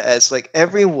whatever it is,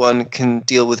 everyone could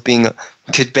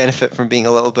benefit from being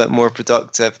a little bit more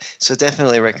productive. So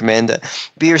definitely recommend it.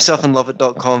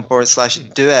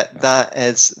 BeYourselfInLoveIt.com/do-it. That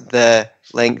is the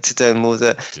link to download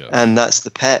it, and that's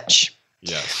the pitch.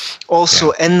 Yes.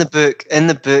 Also, in the book,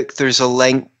 there's a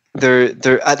link.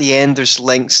 There at the end, there's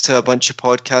links to a bunch of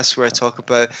podcasts where I talk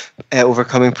about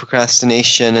overcoming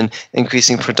procrastination and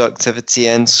increasing productivity.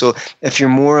 And so, if you're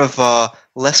more of a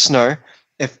listener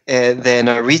than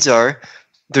a reader,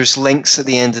 there's links at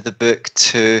the end of the book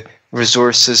to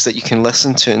resources that you can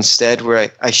listen to instead,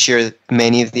 where I share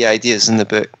many of the ideas in the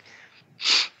book.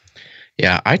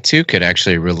 Yeah, I too could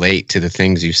actually relate to the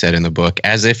things you said in the book,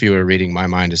 as if you were reading my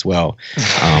mind as well.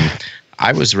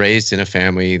 I was raised in a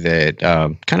family that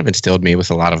kind of instilled me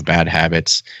with a lot of bad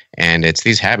habits, and it's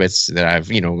these habits that I've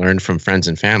learned from friends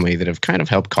and family that have kind of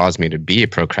helped cause me to be a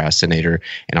procrastinator.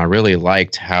 And I really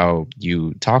liked how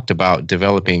you talked about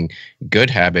developing good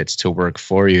habits to work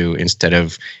for you instead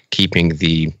of keeping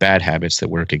the bad habits that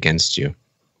work against you.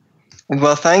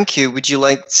 Well, thank you. Would you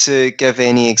like to give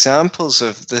any examples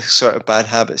of the sort of bad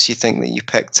habits you think that you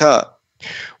picked up?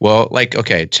 Well,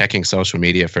 checking social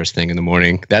media first thing in the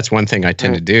morning. That's one thing I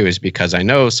tend to do, is because I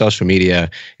know social media,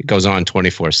 it goes on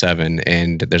 24/7,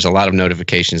 and there's a lot of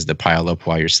notifications that pile up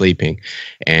while you're sleeping.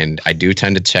 And I do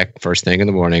tend to check first thing in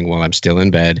the morning while I'm still in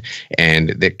bed, and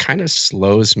that kind of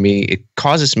slows me. It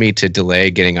causes me to delay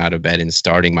getting out of bed and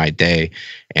starting my day.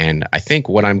 And I think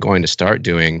what I'm going to start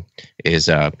doing is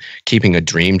keeping a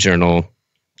dream journal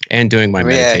and doing my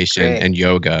meditation and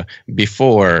yoga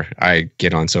before I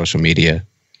get on social media.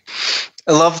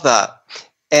 I love that.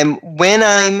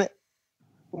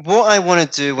 What I want to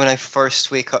do when I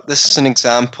first wake up, this is an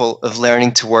example of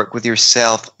learning to work with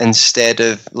yourself instead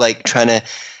of trying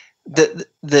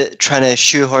to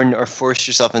shoehorn or force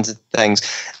yourself into things.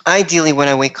 Ideally, when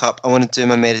I wake up, I want to do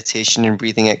my meditation and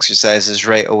breathing exercises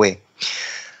right away.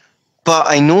 But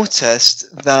I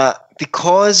noticed that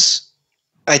because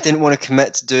I didn't want to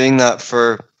commit to doing that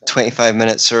for 25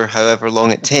 minutes or however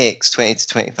long it takes, 20 to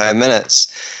 25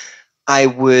 minutes, I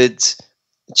would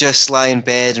just lie in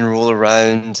bed and roll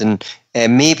around, and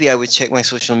maybe I would check my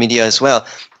social media as well.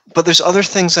 But there's other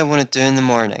things I want to do in the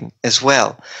morning as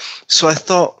well. So I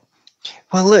thought,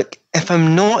 well, look, if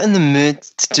I'm not in the mood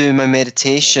to do my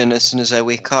meditation as soon as I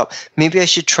wake up, maybe I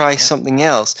should try something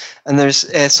else. And there's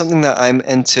something that I'm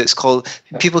into. It's called,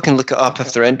 people can look it up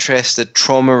if they're interested,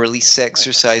 trauma release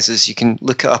exercises. You can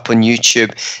look it up on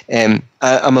YouTube.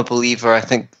 I'm a believer. I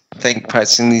think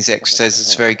practicing these exercises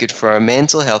is very good for our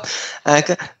mental health.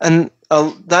 And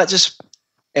that just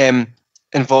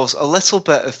involves a little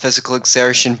bit of physical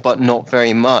exertion, but not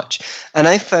very much. And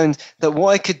I found that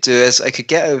what I could do is I could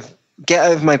get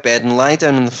out of my bed and lie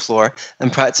down on the floor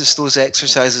and practice those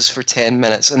exercises for 10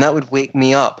 minutes, and that would wake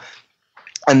me up,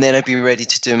 and then I'd be ready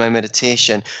to do my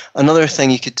meditation. Another thing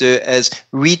you could do is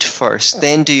read first,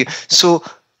 then do you. So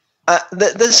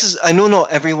this is, I know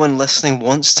not everyone listening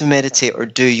wants to meditate or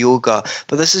do yoga,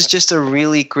 but this is just a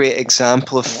really great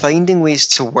example of finding ways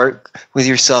to work with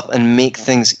yourself and make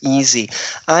things easy.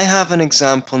 I have an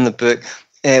example in the book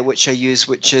which I use,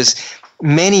 which is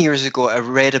many years ago I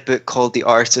read a book called The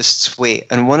Artist's Way,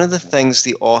 and one of the things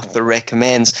the author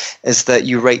recommends is that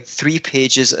you write 3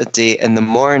 pages a day in the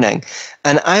morning.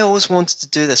 And I always wanted to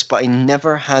do this, but I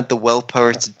never had the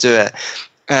willpower to do it.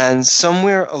 And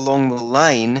somewhere along the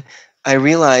line, I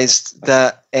realized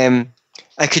that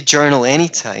I could journal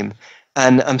anytime.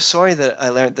 And I'm sorry that I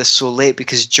learned this so late,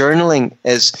 because journaling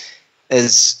is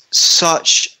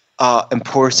such an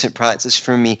important practice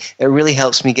for me. It really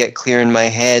helps me get clear in my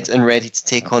head and ready to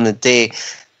take on the day.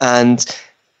 And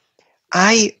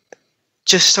I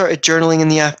just started journaling in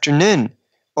the afternoon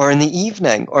or in the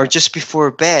evening or just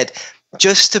before bed,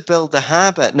 just to build the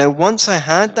habit. Now, once I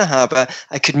had the habit,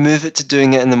 I could move it to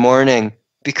doing it in the morning,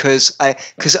 because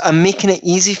I'm making it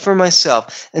easy for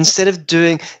myself instead of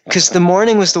doing, because the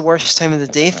morning was the worst time of the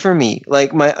day for me.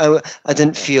 Like I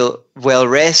didn't feel well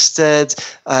rested,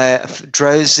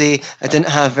 drowsy, I didn't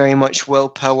have very much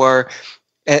willpower,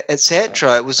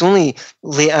 etc. It was only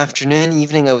late afternoon,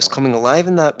 evening I was coming alive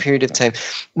in that period of time.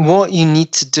 What you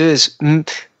need to do is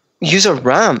use a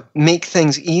ramp, make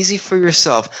things easy for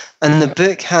yourself. And the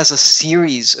book has a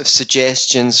series of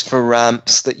suggestions for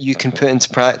ramps that you can put into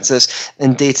practice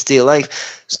in day-to-day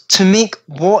life to make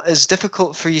what is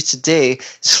difficult for you today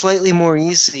slightly more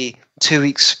easy 2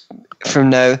 weeks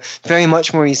from now, very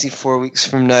much more easy 4 weeks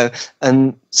from now,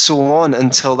 and so on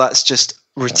until that's just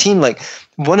routine. Like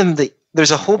there's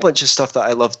a whole bunch of stuff that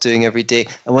I love doing every day,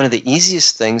 and one of the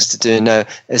easiest things to do now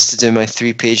is to do my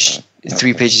 3 pages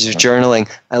of journaling.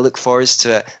 I look forward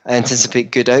to it. I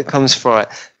anticipate good outcomes for it.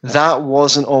 That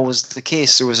wasn't always the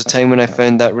case. There was a time when I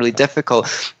found that really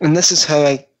difficult. And this is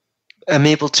how I'm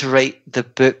able to write the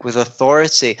book with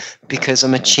authority, because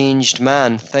I'm a changed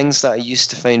man. Things that I used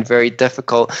to find very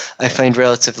difficult, I find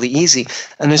relatively easy.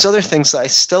 And there's other things that I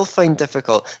still find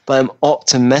difficult, but I'm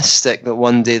optimistic that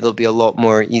one day they'll be a lot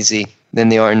more easy than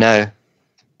they are now.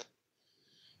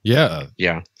 Yeah.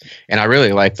 Yeah. And I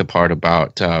really like the part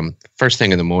about first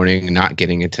thing in the morning, not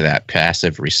getting into that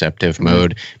passive receptive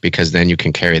mode, because then you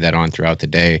can carry that on throughout the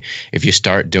day. If you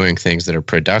start doing things that are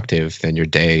productive, then your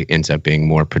day ends up being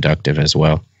more productive as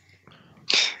well.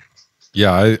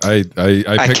 Yeah.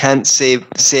 I can't say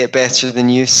it better than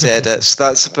you said it. So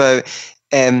that's about,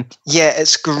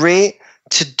 it's great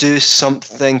to do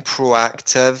something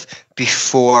proactive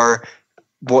before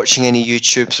watching any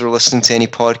YouTubes or listening to any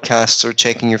podcasts or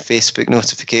checking your Facebook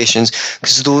notifications,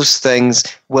 because those things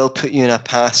will put you in a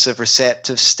passive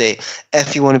receptive state.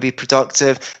 If you want to be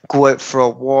productive, go out for a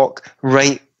walk,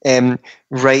 write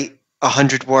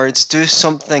 100 words, do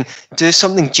something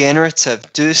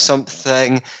generative, do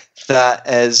something that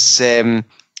is an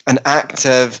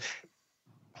active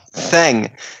thing.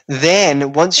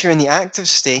 Then once you're in the active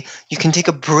state, you can take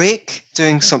a break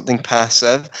doing something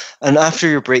passive, and after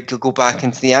your break you'll go back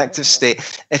into the active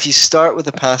state. If you start with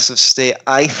a passive state,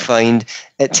 I find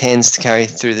it tends to carry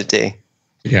through the day.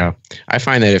 Yeah, I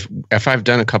find that if I've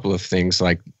done a couple of things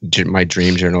like my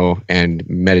dream journal and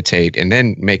meditate and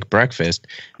then make breakfast,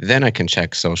 then I can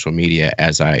check social media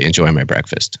as I enjoy my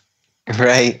breakfast.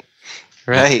 Right,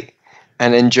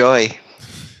 and enjoy.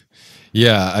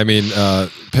 Yeah, I mean,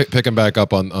 picking back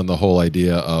up on the whole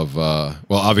idea of, well,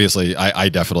 obviously, I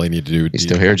definitely need to do... You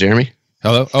still here, Jeremy?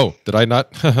 Hello? Oh, did I not?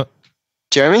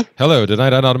 Jeremy? Hello, did I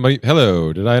not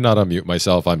unmute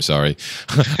myself? I'm sorry.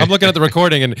 I'm looking at the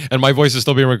recording and my voice is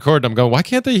still being recorded. I'm going, why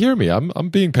can't they hear me? I'm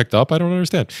being picked up. I don't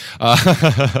understand.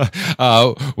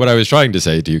 What I was trying to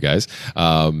say to you guys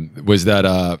was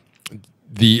that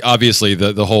obviously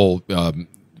the whole...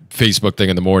 Facebook thing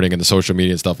in the morning and the social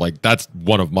media and stuff, like that's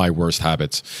one of my worst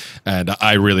habits, and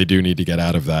I really do need to get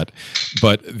out of that.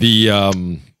 But the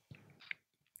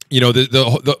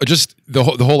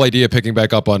whole idea, picking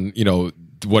back up on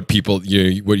what people,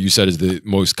 what you said is the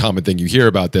most common thing you hear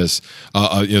about this,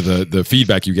 the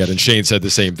feedback you get, and Shane said the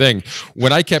same thing.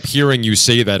 When I kept hearing you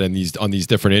say that on these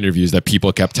different interviews, that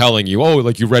people kept telling you, oh,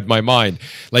 like you read my mind,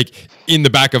 like in the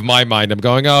back of my mind, I'm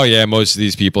going, oh yeah, most of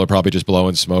these people are probably just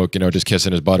blowing smoke, just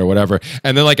kissing his butt or whatever.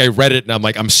 And then like I read it and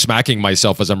I'm smacking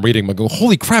myself as I'm reading. I'm going,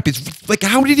 holy crap! It's like,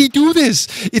 how did he do this?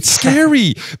 It's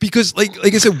scary because like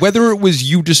I said, whether it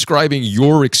was you describing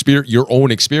your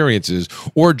own experiences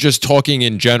or just talking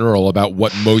in general about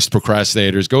what most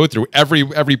procrastinators go through,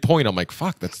 every point I'm like,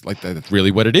 fuck, that's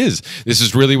really what it is. This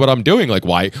is really what I'm doing. Like,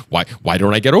 why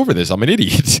don't I get over this? I'm an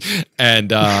idiot. And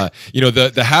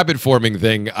the habit forming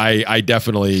thing, I I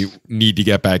definitely need to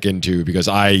get back into, because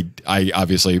I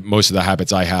obviously most of the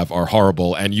habits I have are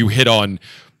horrible, and you hit on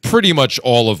pretty much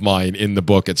all of mine in the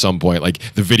book at some point, like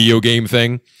the video game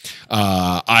thing.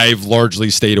 I've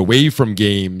largely stayed away from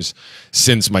games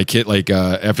since my kid,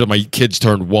 after my kids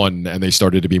turned 1 and they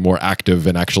started to be more active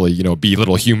and actually, be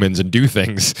little humans and do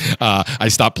things. I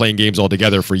stopped playing games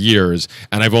altogether for years,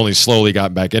 and I've only slowly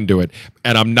gotten back into it.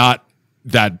 And I'm not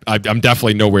I'm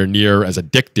definitely nowhere near as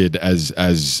addicted as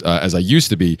I used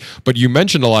to be. But you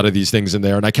mentioned a lot of these things in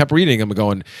there, and I kept reading them and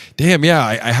going, damn, yeah,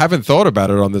 I haven't thought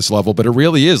about it on this level, but it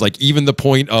really is. Like, even the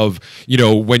point of,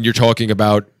 when you're talking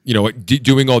about,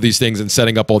 doing all these things and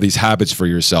setting up all these habits for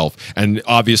yourself. And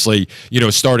obviously,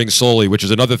 starting slowly, which is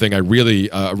another thing I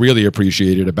really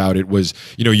appreciated about it was,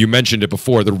 you mentioned it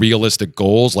before, the realistic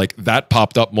goals, like that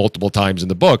popped up multiple times in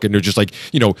the book. And they're just like,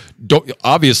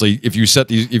 obviously, if you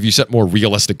set more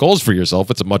realistic goals for yourself,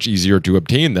 it's much easier to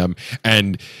obtain them.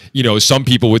 And, some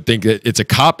people would think that it's a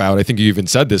cop out. I think you even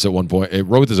said this at one point,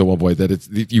 wrote this at one point,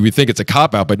 that you would think it's a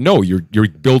cop out, but no, you're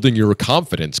building your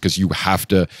confidence, because you have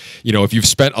to, if you've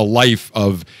spent a life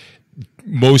of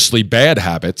mostly bad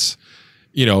habits,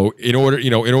 in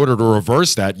order to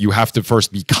reverse that, you have to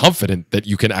first be confident that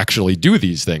you can actually do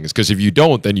these things. Because if you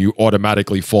don't, then you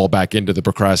automatically fall back into the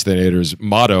procrastinator's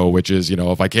motto, which is,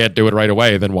 if I can't do it right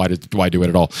away, then why do it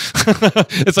at all?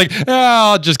 It's like,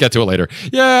 I'll just get to it later.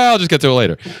 Yeah, I'll just get to it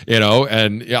later.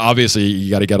 And obviously you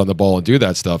got to get on the ball and do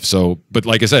that stuff. So, but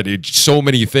like I said, so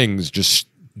many things just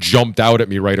jumped out at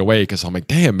me right away, because I'm like,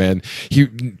 damn, man,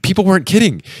 people weren't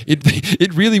kidding.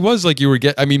 It really was like you were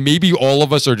maybe all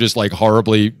of us are just like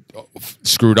horribly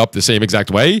screwed up the same exact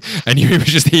way, and you were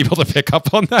just able to pick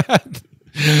up on that.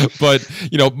 But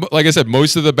like I said,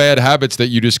 most of the bad habits that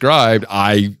you described,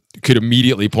 I could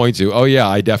immediately point to. Oh yeah,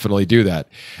 I definitely do that.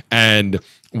 And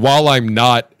while I'm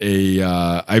not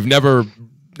I've never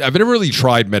really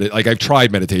tried I've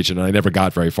tried meditation, and I never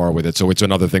got very far with it. So it's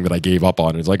another thing that I gave up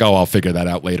on. It's like, oh, I'll figure that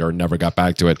out later, and never got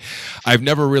back to it. I've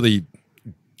never really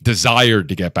desired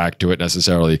to get back to it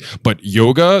necessarily, but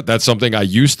yoga, that's something I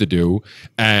used to do,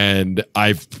 and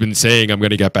I've been saying I'm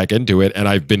going to get back into it, and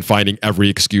I've been finding every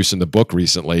excuse in the book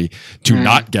recently to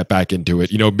not get back into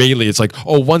it. Mainly it's like,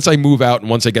 oh, once I move out and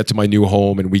once I get to my new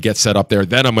home and we get set up there,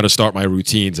 then I'm going to start my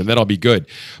routines and then I'll be good.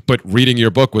 But reading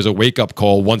your book was a wake-up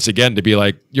call once again to be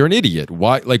like, you're an idiot.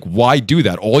 Why do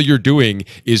that? All you're doing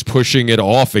is pushing it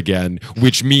off again,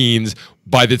 which means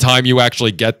by the time you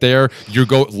actually get there,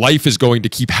 life is going to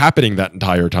keep happening that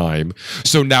entire time.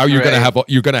 So now you're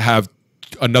going to have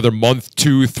another month,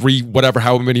 2, 3, whatever,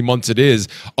 however many months it is,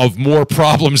 of more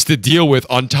problems to deal with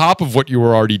on top of what you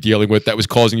were already dealing with that was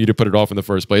causing you to put it off in the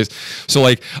first place. So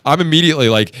like, I'm immediately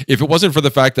like, if it wasn't for the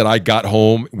fact that I got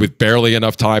home with barely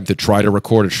enough time to try to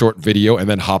record a short video and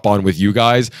then hop on with you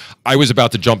guys, I was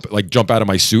about to jump out of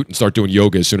my suit and start doing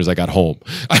yoga as soon as I got home.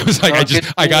 I was like,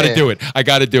 I got to do it. I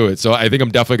got to do it. So I think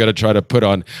I'm definitely going to try to put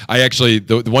on,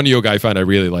 the one yoga I find I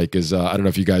really like is, I don't know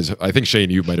if you guys, I think Shane,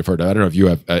 you might've heard of it. I don't know if you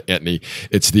have, Antony.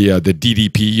 It's the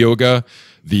DDP yoga.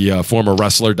 The former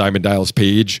wrestler Diamond Dallas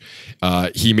Page,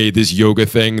 he made this yoga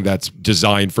thing that's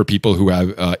designed for people who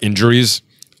have injuries.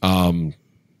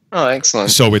 Oh,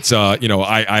 excellent. So it's,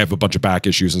 I have a bunch of back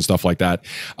issues and stuff like that,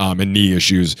 and knee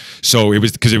issues. So it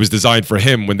was because it was designed for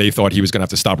him when they thought he was going to have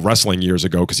to stop wrestling years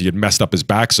ago because he had messed up his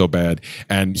back so bad.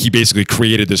 And he basically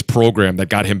created this program that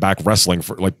got him back wrestling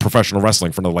for like professional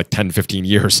wrestling for another 10, 15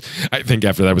 years. I think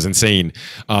after that was insane.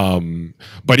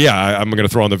 But yeah, I'm going to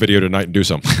throw on the video tonight and do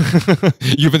some.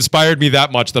 You've inspired me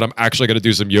that much that I'm actually going to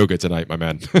do some yoga tonight, my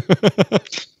man.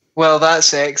 Well,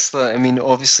 that's excellent. I mean,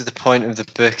 obviously the point of the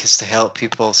book is to help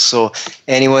people. So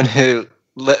anyone who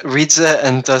reads it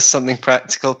and does something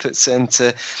practical, puts it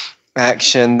into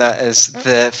action, that is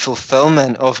the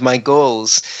fulfillment of my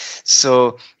goals.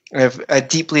 So I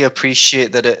deeply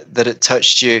appreciate that it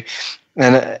touched you.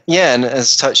 And and it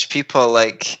has touched people.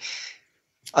 Like,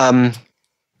 the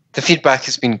feedback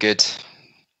has been good.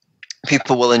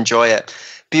 People will enjoy it.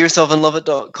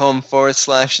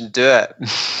 BeYourselfAndLoveIt.com/do it.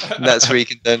 That's where you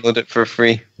can download it for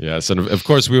free. Yes, and of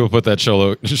course we will put that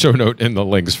show note in the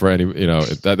links for any,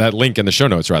 that link in the show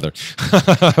notes rather,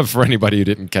 for anybody who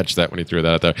didn't catch that when he threw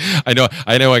that out there. I know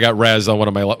I got razzed on one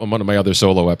of my other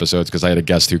solo episodes because I had a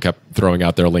guest who kept throwing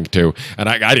out their link too, and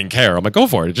I didn't care. I'm like, go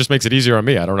for it. It just makes it easier on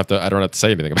me. I don't have to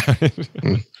say anything about it.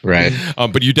 Right.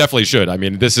 But you definitely should. I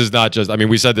mean, this is not just. I mean,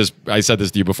 I said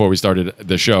this to you before we started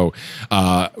the show.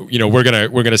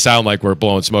 We're gonna sound like we're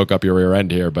blowing smoke up your rear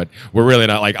end here, but we're really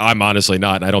not. Like, I'm honestly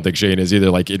not, and I don't think Shane is either.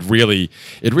 Like, it really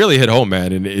hit home,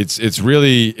 man. And it's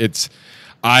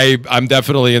I'm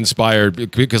definitely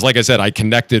inspired because, like I said, I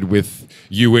connected with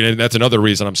you, and that's another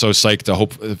reason I'm so psyched to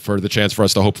hope for the chance for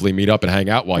us to hopefully meet up and hang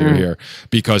out while you're here,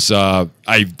 because I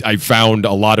found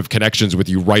a lot of connections with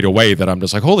you right away that I'm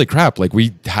just like, holy crap, like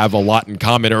we have a lot in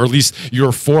common, or at least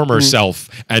your former self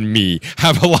and me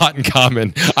have a lot in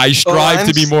common. I strive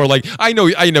to be more like, I know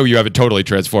you haven't totally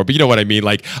transformed, but you know what I mean.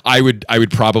 Like I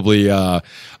would probably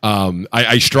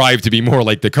I strive to be more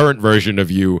like the current version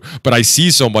of you, but I see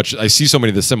so many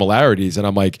of the similarities, and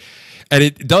I'm like, and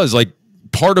it does, like,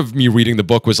 part of me reading the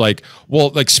book was like, well,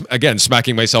 like, again,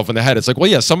 smacking myself in the head. It's like, well,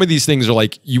 yeah, some of these things are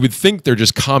like, you would think they're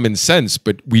just common sense,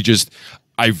 but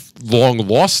I've long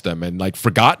lost them and like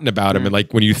forgotten about them. And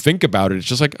like, when you think about it, it's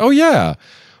just like, oh yeah,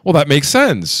 well, that makes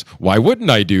sense. Why wouldn't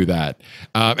I do that?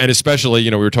 And especially,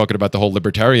 we were talking about the whole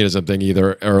libertarianism thing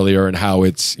earlier, and how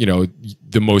it's,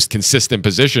 the most consistent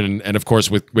position. And of course,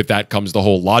 with that comes the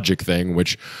whole logic thing,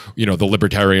 which, the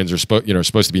libertarians are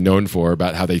supposed to be known for,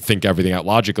 about how they think everything out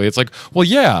logically. It's like, well,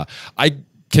 yeah, I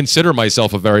consider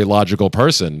myself a very logical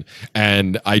person,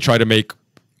 and I try to make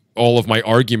all of my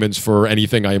arguments for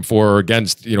anything I am for or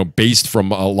against, based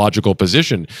from a logical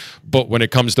position. But when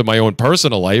it comes to my own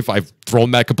personal life, I've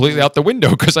thrown that completely out the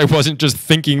window because I wasn't just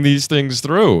thinking these things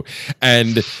through.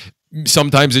 And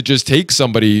sometimes it just takes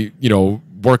somebody,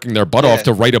 working their butt off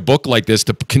to write a book like this,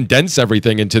 to condense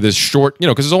everything into this short,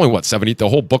 because it's only the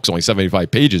whole book's only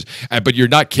 75 pages, but you're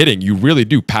not kidding. You really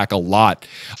do pack a lot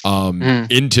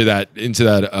into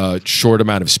that short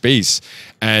amount of space.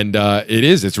 And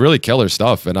it's really killer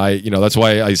stuff. And that's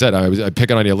why I said, I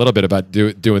picking on you a little bit about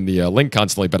doing the link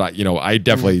constantly, but I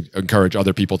definitely encourage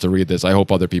other people to read this. I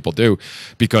hope other people do,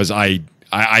 because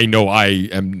I know I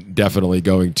am definitely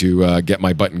going to get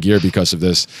my butt in gear because of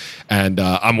this. And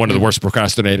I'm one of the worst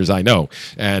procrastinators I know.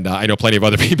 And I know plenty of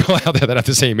other people out there that have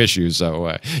the same issues.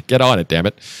 So get on it, damn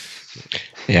it.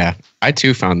 Yeah, I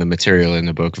too found the material in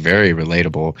the book very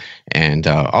relatable. And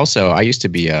also, I used to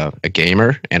be a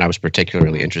gamer, and I was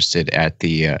particularly interested at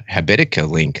the Habitica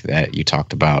link that you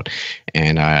talked about.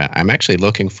 And I'm actually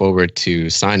looking forward to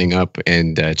signing up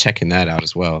and checking that out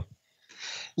as well.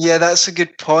 Yeah, that's a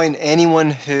good point. Anyone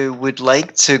who would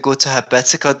like to go to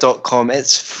habitica.com,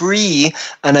 it's free,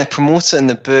 and I promote it in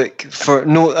the book.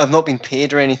 I've not been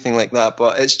paid or anything like that,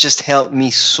 but it's just helped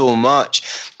me so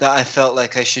much that I felt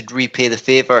like I should repay the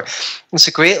favor. It's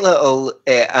a great little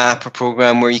app or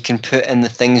program where you can put in the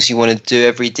things you want to do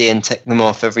every day and tick them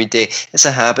off every day. It's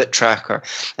a habit tracker,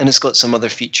 and it's got some other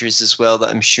features as well that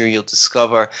I'm sure you'll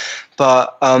discover.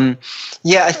 But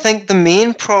I think the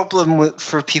main problem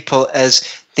for people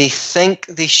is they think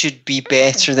they should be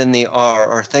better than they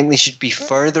are, or think they should be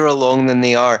further along than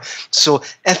they are. So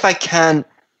if I can't,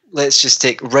 let's just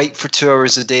write for 2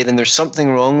 hours a day, then there's something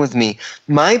wrong with me.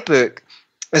 My book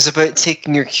is about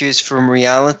taking your cues from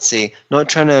reality, not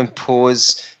trying to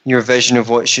impose your vision of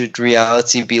what should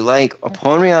reality be like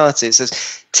upon reality. It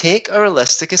says, take a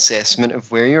realistic assessment of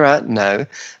where you're at now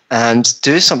and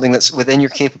do something that's within your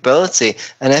capability.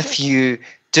 And if you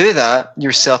do that,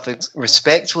 your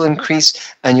self-respect will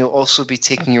increase, and you'll also be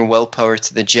taking your willpower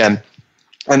to the gym.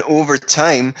 And over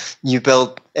time, you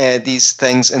build these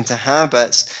things into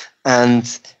habits,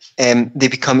 and they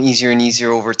become easier and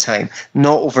easier over time.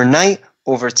 Not overnight,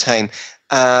 over time.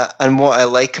 And what I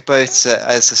like about it,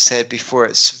 as I said before,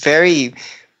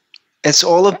 it's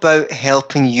all about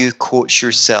helping you coach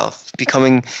yourself,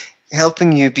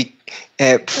 helping you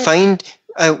find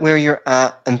out where you're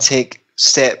at and take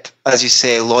step, as you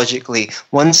say, logically,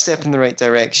 one step in the right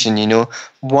direction.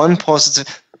 One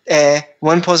positive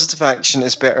action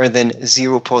is better than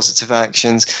 0 positive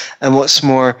actions. And what's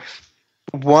more,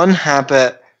 one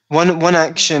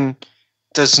action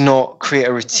does not create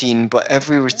a routine, but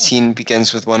every routine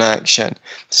begins with one action.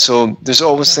 So there's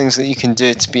always things that you can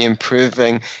do to be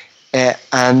improving,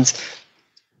 and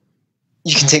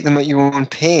you can take them at your own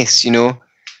pace.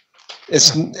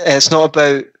 It's not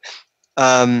about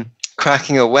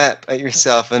cracking a whip at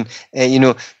yourself, and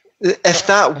if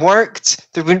that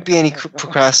worked, there wouldn't be any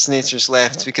procrastinators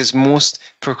left, because most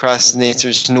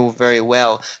procrastinators know very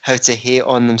well how to hate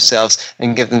on themselves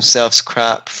and give themselves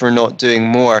crap for not doing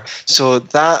more. So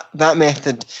that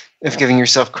method of giving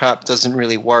yourself crap doesn't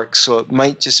really work. So it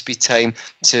might just be time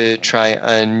to try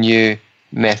a new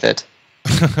method.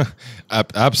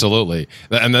 Absolutely.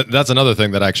 And that's another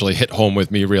thing that actually hit home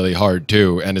with me really hard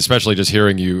too, and especially just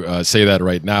hearing you say that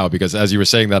right now, because as you were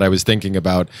saying that, I was thinking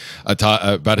about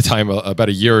about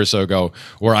a year or so ago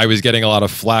where I was getting a lot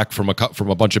of flack from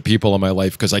a bunch of people in my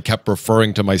life because I kept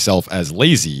referring to myself as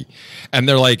lazy, and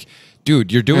they're like,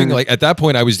 dude, you're doing like, at that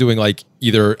point I was doing like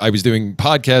either I was doing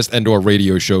podcast and or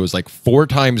radio shows like 4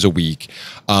 times a week.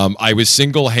 I was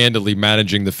single-handedly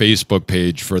managing the Facebook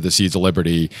page for the Seeds of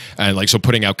Liberty, and like, so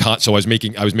putting out so I was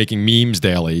making memes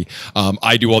daily.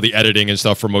 I do all the editing and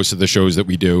stuff for most of the shows that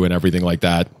we do and everything like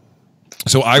that.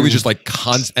 So I was just like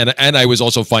constant, and I was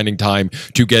also finding time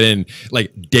to get in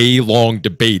like day-long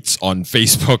debates on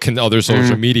Facebook and other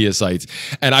social media sites.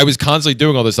 And I was constantly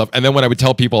doing all this stuff. And then when I would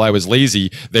tell people I was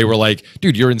lazy, they were like,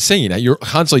 dude, you're insane. You're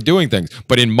constantly doing things.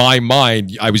 But in my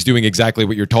mind, I was doing exactly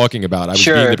what you're talking about. I was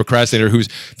being the procrastinator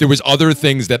there was other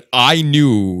things that I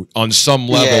knew on some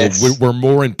level were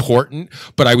more important,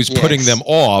 but I was putting them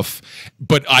off.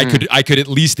 But I could at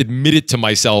least admit it to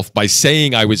myself by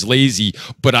saying I was lazy,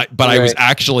 but I was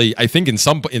actually, I think in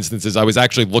some instances, I was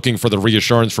actually looking for the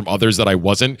reassurance from others that I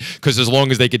wasn't, because as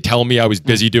long as they could tell me I was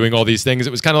busy doing all these things, it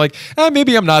was kind of like,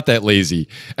 maybe I'm not that lazy.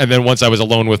 And then once I was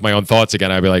alone with my own thoughts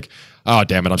again, I'd be like, oh,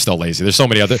 damn it, I'm still lazy. There's so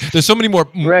many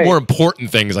more important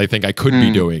things I think I could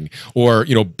be doing, or,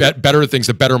 you know, better things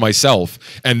to better myself.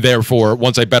 And therefore,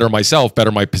 once I better myself,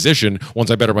 better my position.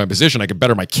 Once I better my position, I can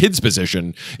better my kids'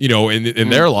 position, you know, in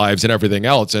their lives and everything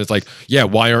else. And it's like, yeah,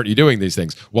 why aren't you doing these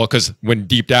things? Well, because when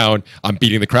deep down, I'm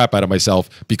beating the crap out of myself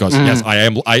because yes, I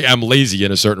am lazy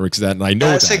in a certain extent, and I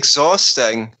know that's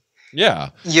exhausting. Yeah,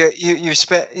 you're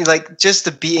like, just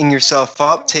the beating yourself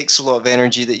up takes a lot of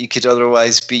energy that you could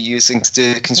otherwise be using to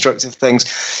do constructive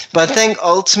things. But I think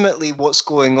ultimately what's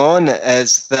going on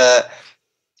is that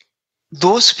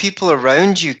those people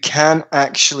around you can't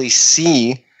actually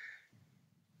see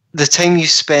the time you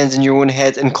spend in your own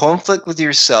head in conflict with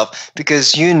yourself,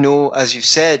 because you know, as you've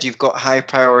said, you've got high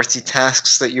priority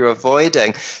tasks that you're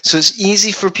avoiding. So it's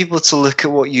easy for people to look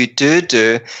at what you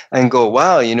do and go,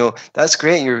 wow, you know, that's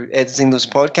great, you're editing those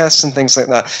podcasts and things like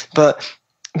that. But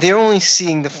they're only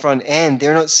seeing the front end.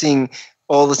 They're not seeing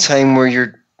all the time where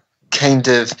you're kind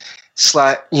of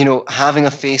having a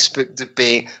Facebook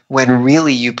debate when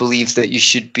really you believe that you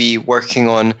should be working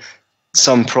on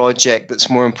some project that's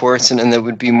more important and that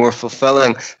would be more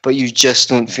fulfilling, but you just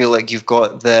don't feel like you've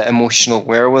got the emotional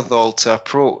wherewithal to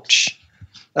approach.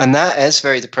 And that is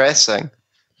very depressing.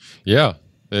 Yeah.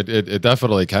 It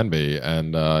definitely can be,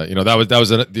 and you know, that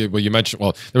was well, you mentioned,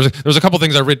 well, there was a couple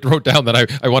things I wrote down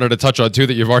that I wanted to touch on too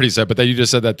that you've already said, but then you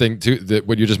just said that thing too, that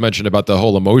what you just mentioned about the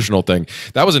whole emotional thing.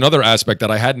 That was another aspect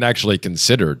that I hadn't actually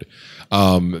considered.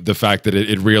 The fact that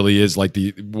it really is like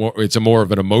it's a more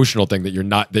of an emotional thing that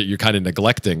you're kind of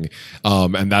neglecting,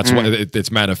 and that's why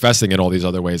it's manifesting in all these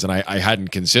other ways. And I hadn't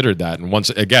considered that. And once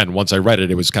I read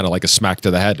it, it was kind of like a smack to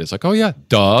the head. It's like, oh yeah,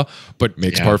 duh, but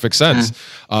makes perfect sense.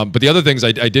 But the other things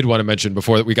I did want to mention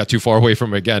before that we got too far away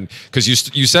from it again, because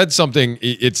you said something.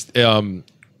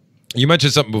 You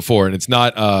mentioned something before, and it's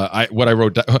not what I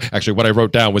wrote down. Actually, what I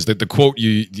wrote down was that the quote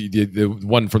the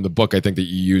one from the book I think that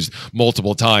you used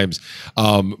multiple times.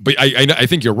 But I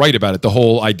think you're right about it. The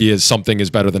whole idea is something is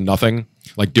better than nothing.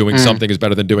 Like doing something is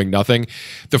better than doing nothing.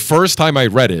 The first time I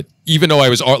read it, even though I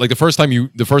was like the first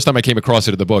time I came across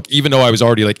it in the book, even though I was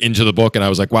already like into the book and I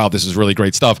was like, wow, this is really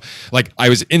great stuff. Like I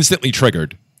was instantly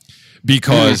triggered.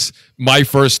 Because my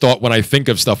first thought when I think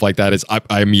of stuff like that is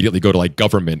I immediately go to like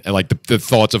government, and like the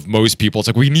thoughts of most people, it's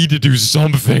like, we need to do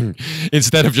something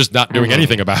instead of just not doing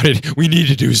anything about it. We need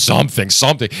to do something.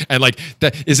 And like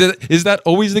that is that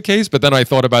always the case? But then I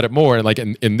thought about it more, and like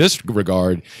in this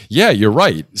regard, yeah, you're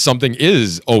right. Something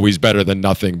is always better than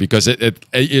nothing, because it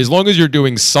as long as you're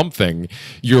doing something,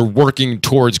 you're working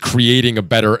towards creating a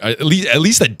better, at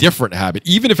least a different habit,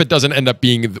 even if it doesn't end up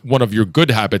being one of your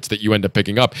good habits that you end up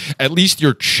picking up. At least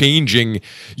you're changing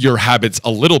your habits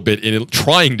a little bit in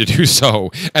trying to do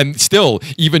so, and still,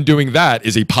 even doing that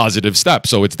is a positive step.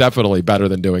 So it's definitely better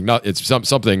than doing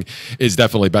something is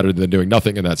definitely better than doing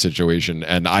nothing in that situation.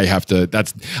 And I think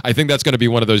that's going to be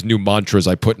one of those new mantras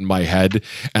I put in my head,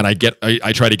 and I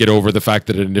try to get over the fact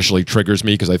that it initially triggers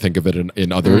me because I think of it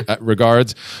in other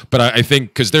regards. But I think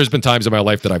because there's been times in my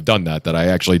life that I've done that I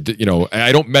actually, you know,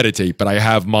 I don't meditate, but I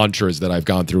have mantras that I've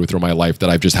gone through my life that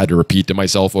I've just had to repeat to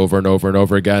myself over and over and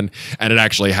over again, and it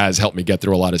actually has helped me get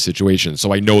through a lot of situations.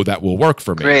 So I know that will work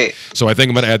for me. Great. So I think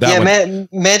I'm going to add that one.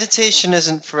 Meditation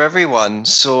isn't for everyone,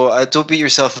 so don't beat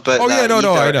yourself about that. Oh yeah,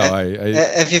 no, I know.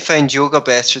 If you find yoga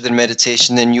better than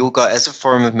meditation, then yoga is a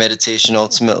form of meditation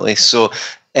ultimately. So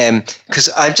because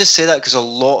I just say that because a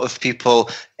lot of people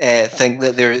think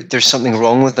that there's something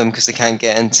wrong with them because they can't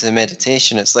get into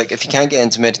meditation. It's like, if you can't get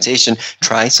into meditation,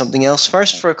 try something else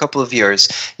first for a couple of years.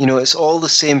 You know, it's all the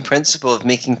same principle of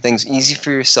making things easy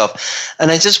for yourself.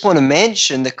 And I just want to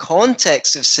mention the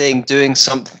context of saying doing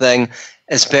something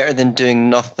is better than doing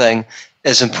nothing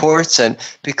is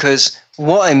important, because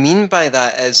what I mean by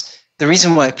that is the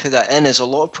reason why I put that in is a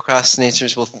lot of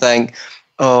procrastinators will think,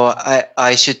 oh,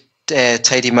 I should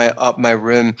tidy up my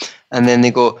room, and then they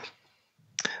go,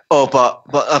 oh, but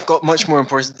I've got much more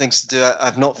important things to do.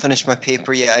 I've not finished my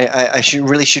paper yet. I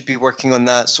should be working on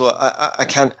that. So I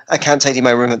can't tidy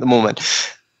my room at the moment.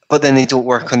 But then they don't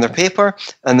work on their paper,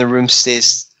 and the room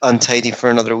stays untidy for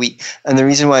another week. And the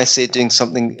reason why I say doing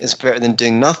something is better than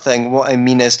doing nothing, what I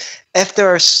mean is, if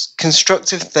there are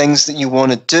constructive things that you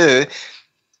want to do,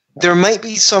 there might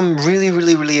be some really,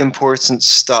 really, really important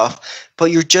stuff,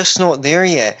 but you're just not there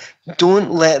yet.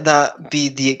 Don't let that be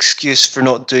the excuse for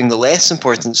not doing the less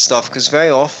important stuff, because very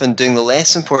often doing the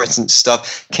less important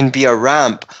stuff can be a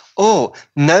ramp. Oh,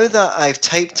 now that I've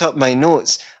typed up my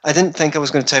notes, I didn't think I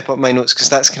was going to type up my notes because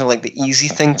that's kind of like the easy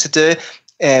thing to do.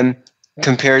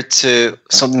 Compared to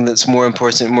something that's more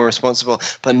important and more responsible.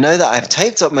 But now that I've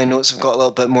typed up my notes, I've got a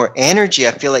little bit more energy.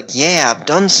 I feel like, yeah, I've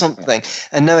done something.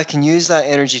 And now I can use that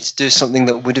energy to do something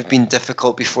that would have been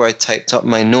difficult before I typed up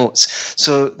my notes.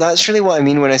 So that's really what I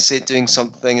mean when I say doing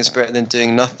something is better than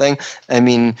doing nothing. I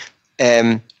mean,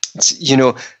 right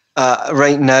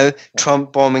now,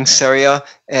 Trump bombing Syria,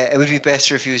 it would be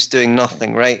better if he was doing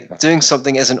nothing, right? Doing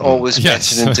something isn't always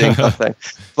better than doing nothing.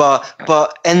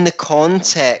 But in the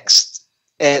context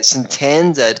it's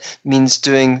intended, means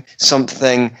doing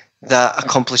something that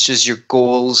accomplishes your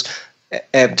goals,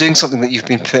 doing something that you've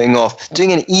been putting off.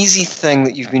 Doing an easy thing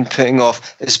that you've been putting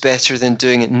off is better than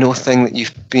doing no thing that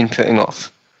you've been putting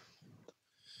off.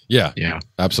 Yeah,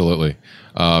 absolutely.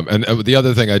 And the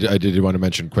other thing I did want to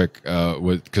mention quick,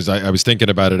 because I was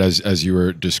thinking about it as you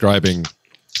were describing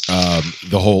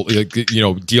the whole,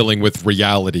 dealing with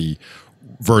reality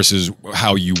versus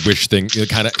how you wish things,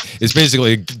 kind of, it's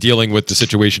basically dealing with the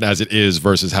situation as it is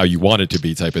versus how you want it to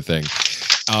be, type of thing.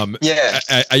 I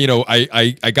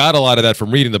got a lot of that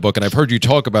from reading the book, and I've heard you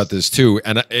talk about this too,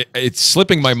 and it's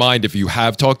slipping my mind if you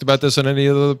have talked about this on any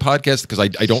of the podcasts, because I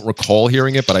don't recall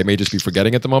hearing it, but I may just be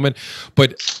forgetting at the moment.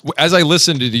 But as I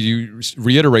listened to you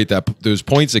reiterate those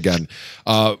points again,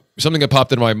 something that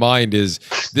popped into my mind is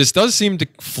this does seem to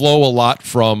flow a lot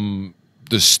from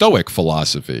the Stoic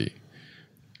philosophy.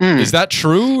 Is that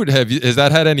true? Has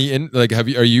that had any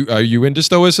are you into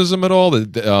Stoicism at all?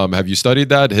 Have you studied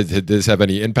that? Did this have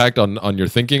any impact on your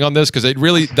thinking on this? Because it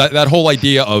really that whole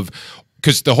idea of,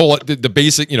 because the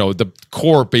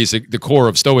core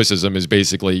of Stoicism is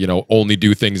basically, only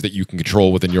do things that you can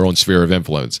control within your own sphere of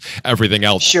influence. Everything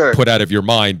else put out of your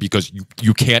mind, because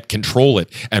you can't control it,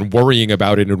 and worrying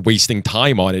about it and wasting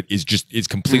time on it is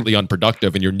completely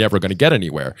unproductive, and you're never going to get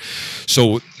anywhere.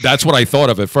 So that's what I thought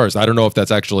of at first. I don't know if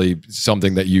that's actually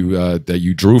something that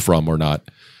you drew from or not.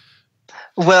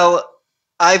 Well,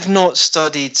 I've not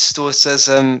studied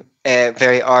Stoicism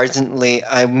very ardently.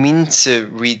 I mean to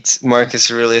read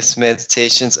Marcus Aurelius'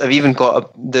 Meditations. I've even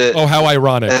got the... Oh, how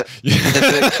ironic.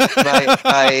 The book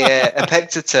by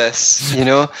Epictetus,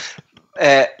 yeah,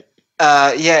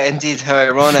 indeed, how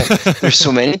ironic. There's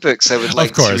so many books I would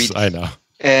like to read. Of course, I know.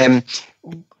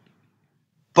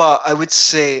 But I would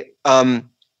say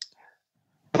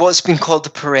what's been called the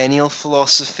perennial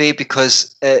philosophy,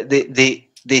 because they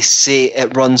say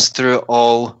it runs through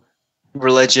all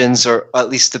religions, or at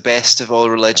least the best of all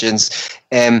religions,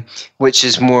 which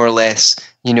is more or less,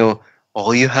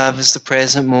 all you have is the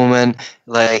present moment,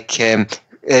 accept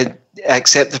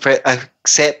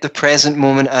the present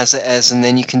moment as it is, and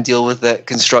then you can deal with it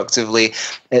constructively.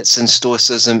 It's in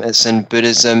Stoicism, it's in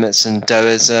Buddhism, it's in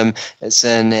Taoism, it's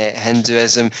in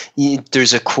Hinduism.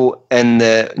 There's a quote in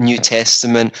the New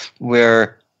Testament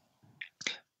where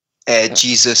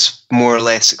Jesus more or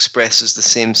less expresses the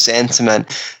same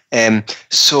sentiment.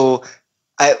 So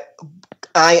I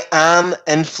am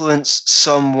influenced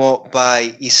somewhat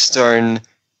by Eastern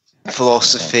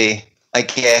philosophy, I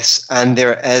guess, and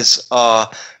there is a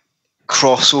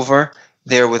crossover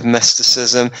there with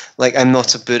mysticism. Like, I'm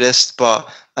not a Buddhist, but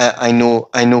I know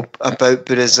about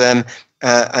Buddhism.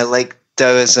 I like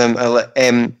Taoism. I like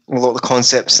a lot of the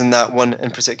concepts in that one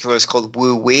in particular is called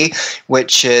Wu Wei,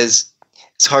 which is,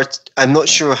 it's hard. I'm not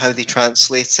sure how they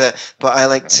translate it, but I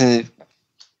like to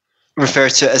refer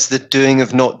to it as the doing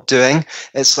of not doing.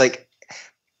 It's like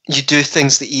you do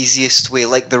things the easiest way,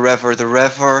 like the river. The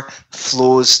river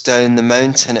flows down the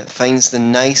mountain. It finds the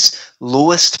nice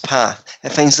lowest path.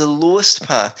 It finds the lowest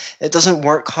path. It doesn't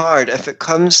work hard. If it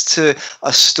comes to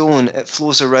a stone, it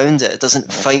flows around it. It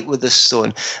doesn't fight with the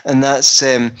stone. And that's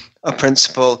a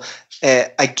principle,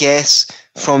 I guess,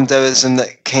 from Taoism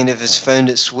that kind of has found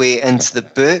its way into the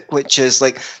book, which is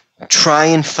like try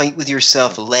and fight with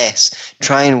yourself less.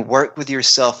 Try and work with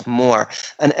yourself more.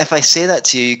 And if I say that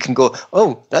to you, you can go,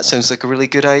 "Oh, that sounds like a really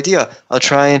good idea. I'll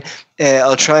try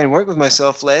and work with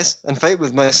myself less and fight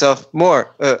with myself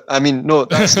more." I mean, no,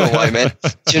 that's not what I meant.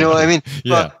 Do you know what I mean?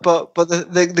 Yeah. But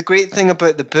the great thing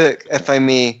about the book, if I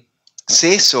may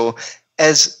say so,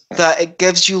 is that it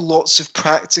gives you lots of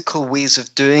practical ways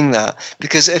of doing that.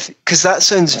 Because that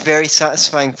sounds very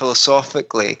satisfying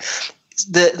philosophically.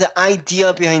 The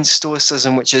idea behind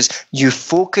Stoicism, which is you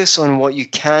focus on what you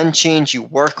can change, you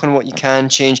work on what you can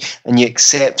change, and you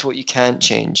accept what you can't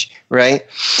change, right?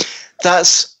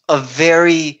 That's a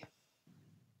very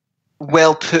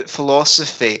well put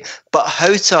philosophy. But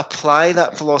how to apply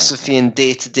that philosophy in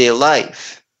day-to-day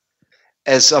life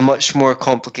is a much more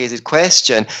complicated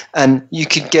question. And you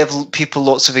could give people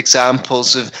lots of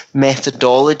examples of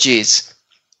methodologies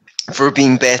for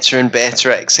being better and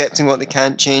better at accepting what they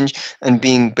can't change and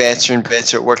being better and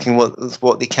better at working with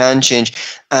what they can change.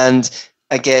 And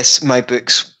I guess my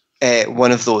book's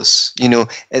one of those. You know,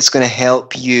 it's going to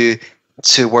help you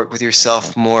to work with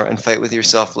yourself more and fight with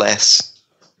yourself less.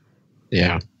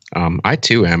 Yeah. I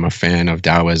too am a fan of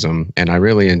Taoism, and I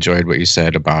really enjoyed what you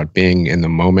said about being in the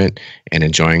moment and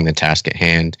enjoying the task at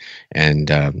hand and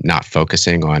not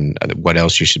focusing on what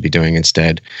else you should be doing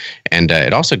instead. And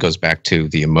it also goes back to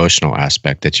the emotional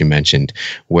aspect that you mentioned,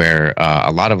 where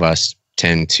a lot of us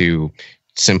tend to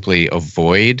simply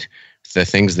avoid the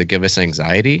things that give us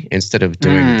anxiety instead of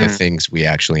doing the things we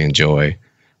actually enjoy.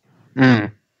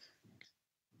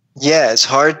 Yeah, it's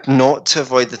hard not to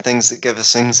avoid the things that give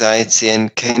us anxiety,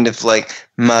 and kind of like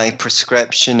my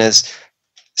prescription is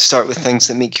start with things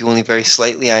that make you only very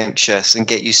slightly anxious and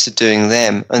get used to doing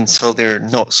them until they're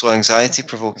not so anxiety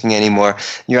provoking anymore.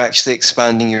 You're actually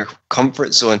expanding your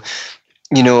comfort zone.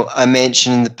 You know, I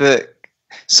mentioned in the book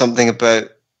something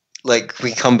about, like,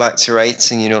 we come back to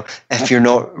writing, you know, if you're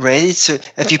not ready to,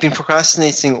 if you've been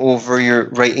procrastinating over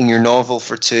writing your novel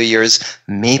for 2 years,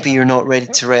 maybe you're not ready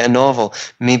to write a novel.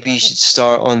 Maybe you should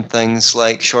start on things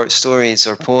like short stories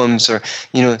or poems, or,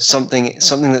 you know, something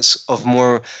that's of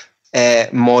more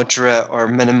moderate or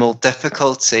minimal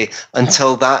difficulty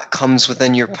until that comes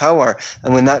within your power.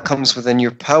 And when that comes within your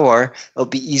power, it'll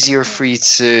be easier for you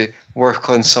to work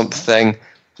on something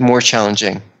more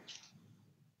challenging.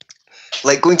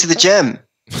 Like going to the gym,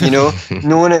 you know,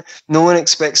 no one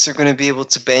expects they're going to be able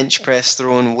to bench press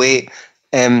their own weight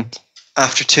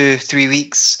after 2-3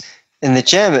 weeks in the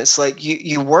gym. It's like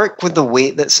you work with the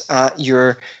weight that's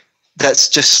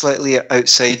just slightly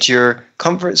outside your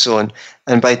comfort zone,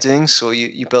 and by doing so,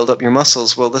 you build up your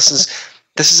muscles. Well, this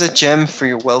is a gym for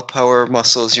your willpower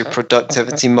muscles, your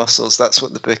productivity muscles. That's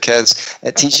what the book is.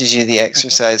 It teaches you the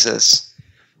exercises.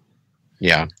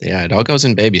 Yeah, it all goes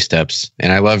in baby steps.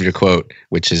 And I love your quote,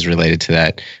 which is related to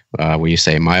that, where you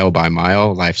say, "Mile by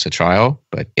mile, life's a trial,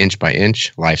 but inch by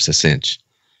inch, life's a cinch."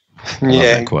 I love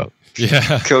that quote.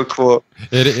 Yeah, cool quote.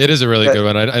 It is a really good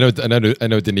one. I know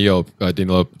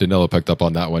Danilo picked up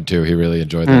on that one too. He really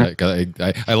enjoyed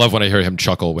that. I love when I hear him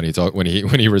chuckle when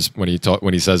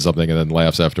he says something and then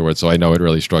laughs afterwards. So I know it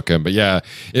really struck him. But yeah,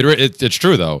 it's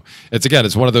true though.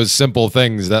 It's one of those simple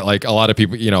things that, like, a lot of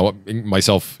people, you know,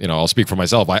 myself, you know, I'll speak for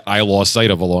myself. I lost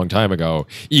sight of a long time ago,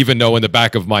 even though in the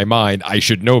back of my mind I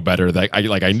should know better. That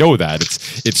I know that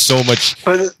it's so much,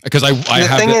 because I have.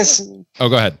 The thing is, oh,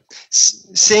 go ahead.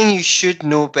 Saying you should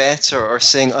know better or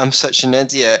saying I'm such an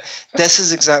idiot, this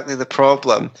is exactly the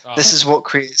problem. This is what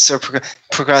creates our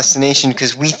procrastination,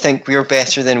 because we think we're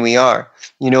better than we are.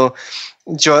 You know,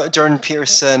 Jordan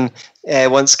Peterson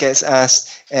once gets asked,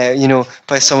 you know,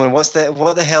 by someone, what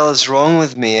the hell is wrong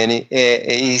with me? And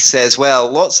he says,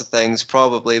 well, lots of things,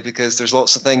 probably, because there's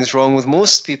lots of things wrong with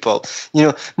most people. You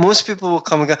know, most people will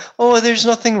come and go, oh, there's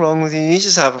nothing wrong with you, you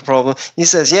just have a problem. He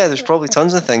says, yeah, there's probably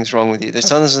tons of things wrong with you. There's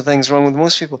tons of things wrong with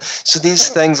most people. So these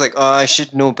things like, oh, I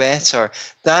should know better,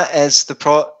 that is the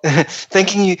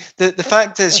thinking the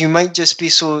fact is you might just be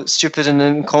so stupid and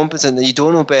incompetent that you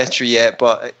don't know better yet,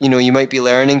 but, you know, you might be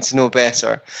learning to know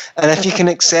better. And if you can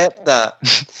accept that,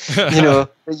 you know,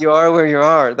 that you are where you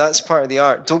are, that's part of the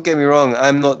art. Don't get me wrong,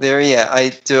 I'm not there yet. I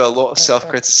do a lot of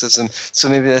self-criticism, so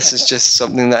maybe this is just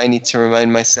something that I need to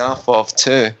remind myself of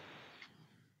too.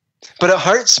 But it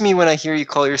hurts me when I hear you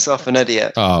call yourself an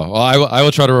idiot. Oh, well, I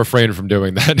will try to refrain from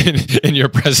doing that in your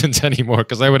presence anymore,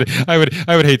 because I would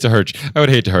hate to hurt you. I would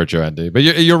hate to hurt you, Andy. But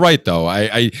you're right though.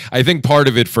 I think part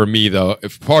of it for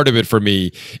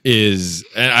me is,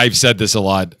 and I've said this a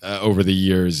lot over the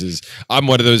years, is I'm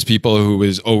one of those people who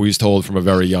was always told from a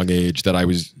very young age that I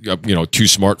was, you know, too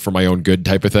smart for my own good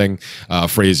type of thing.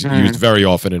 Phrase used very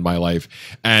often in my life,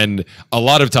 and a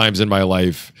lot of times in my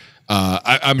life,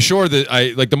 I'm sure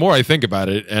that the more I think about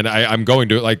it, and I'm going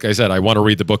to, like I said, I want to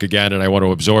read the book again, and I want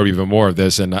to absorb even more of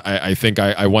this, and I think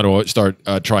I want to start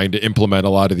trying to implement a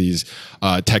lot of these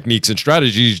techniques and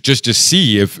strategies just to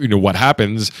see if what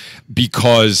happens,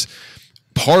 because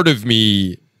part of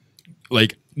me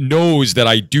knows that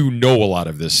I do know a lot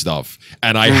of this stuff,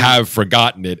 and I have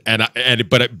forgotten it,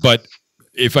 but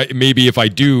if I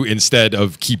do, instead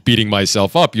of keep beating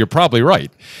myself up, you're probably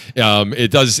right. I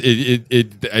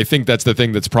think that's the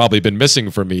thing that's probably been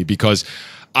missing for me, because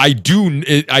I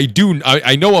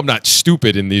know I'm not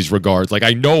stupid in these regards. Like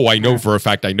I know for a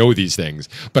fact I know these things,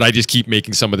 but I just keep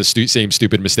making some of the same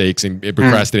stupid mistakes and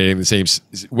procrastinating the same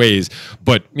ways.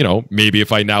 But maybe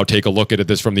if I now take a look at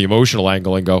this from the emotional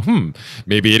angle and go,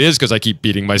 maybe it is because I keep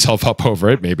beating myself up over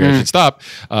it. Maybe I should stop.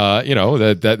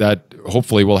 That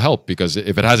hopefully will help, because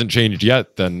if it hasn't changed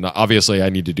yet, then obviously I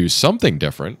need to do something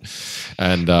different.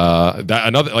 And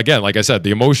like I said,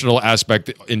 the emotional aspect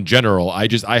in general,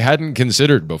 I hadn't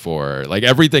considered before. Like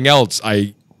everything else,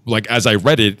 as I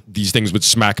read it, these things would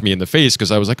smack me in the face, because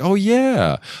I was like, oh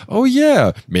yeah,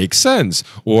 makes sense.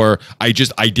 Or I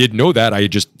did know that, I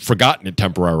had just forgotten it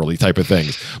temporarily, type of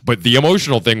things. But the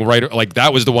emotional thing, right,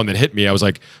 that was the one that hit me. I was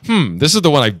like, this is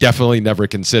the one I've definitely never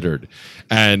considered.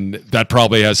 And that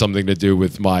probably has something to do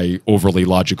with my overly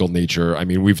logical nature. I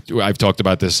mean, I've talked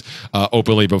about this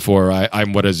openly before.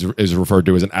 I'm what is referred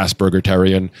to as an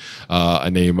Asperger-tarian,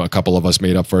 a name a couple of us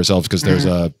made up for ourselves, because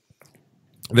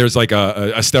there's like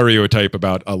a stereotype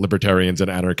about libertarians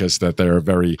and anarchists, that they're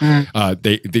very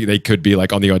they could be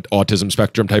like on the autism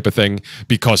spectrum type of thing,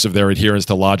 because of their adherence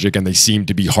to logic, and they seem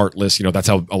to be heartless. That's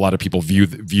how a lot of people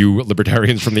view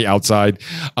libertarians from the outside.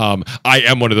 I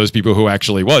am one of those people who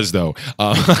actually was, though.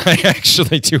 I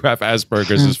actually do have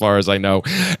Asperger's, as far as I know,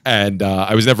 and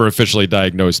I was never officially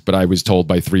diagnosed, but I was told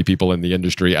by 3 people in the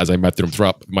industry as I met them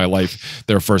throughout my life.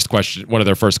 One of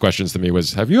their first questions to me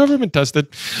was, "Have you ever been tested?"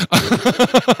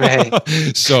 Right.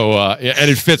 So,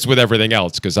 and it fits with everything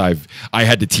else, because I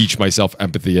had to teach myself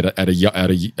empathy at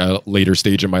a later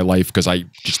stage in my life, because I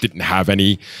just didn't have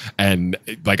any, and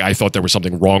I thought there was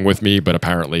something wrong with me, but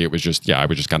apparently it was just I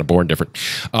was just kind of born different.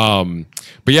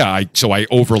 But yeah, so I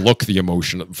overlook the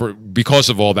emotion because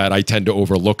of all that. I tend to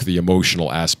overlook the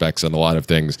emotional aspects in a lot of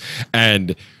things,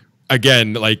 and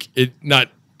again, not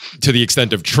to the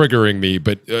extent of triggering me,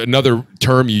 but another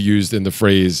term you used in the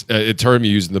phrase, a term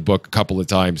you used in the book a couple of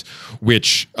times,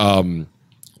 which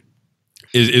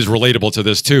is relatable to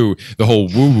this too, the whole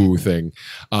woo-woo thing.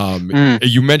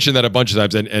 You mentioned that a bunch of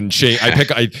times, and Shane,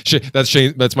 that's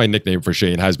Shane. That's my nickname for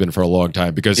Shane, has been for a long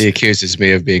time, because he accuses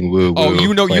me of being woo-woo.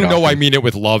 Oh, I mean it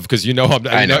with love, because we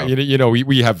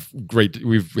have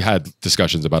we've had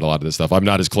discussions about a lot of this stuff. I'm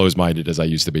not as closed-minded as I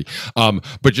used to be.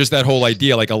 But just that whole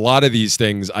idea, a lot of these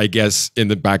things, I guess in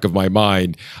the back of my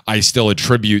mind, I still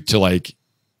attribute to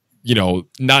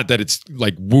not that it's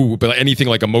woo, but anything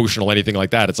emotional, anything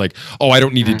like that. It's I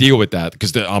don't need to deal with that,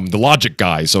 because I'm the logic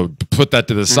guy. So put that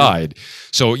to the side.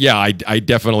 So yeah, I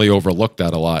definitely overlooked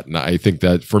that a lot. And I think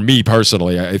that for me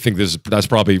personally, I think that's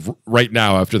probably right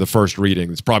now, after the first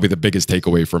reading, it's probably the biggest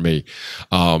takeaway for me,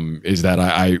 is that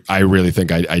I really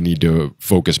think I need to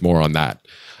focus more on that,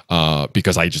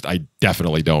 because I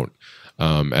definitely don't.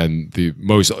 And the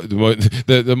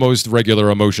most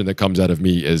regular emotion that comes out of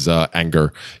me is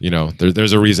anger.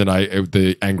 There's a reason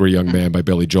the Angry Young Man by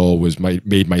Billy Joel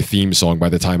made my theme song by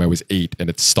the time I was 8, and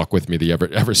it's stuck with me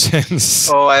ever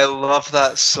since. Oh, I love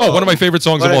that song. Oh, one of my favorite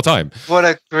songs of all time. What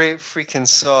a great freaking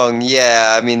song.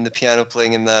 Yeah, I mean, the piano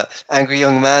playing in that Angry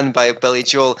Young Man by Billy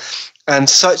Joel, and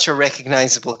such a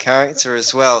recognizable character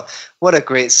as well. What a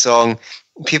great song.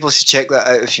 People should check that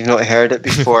out if you've not heard it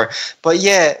before. But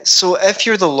yeah, so if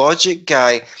you're the logic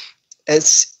guy,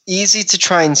 it's easy to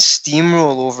try and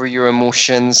steamroll over your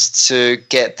emotions to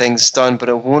get things done, but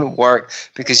it won't work,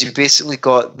 because you've basically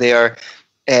got there,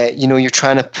 you're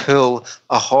trying to pull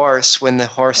a horse when the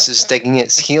horse is digging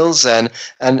its heels in,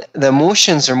 and the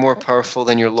emotions are more powerful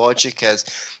than your logic is.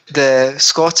 The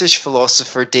Scottish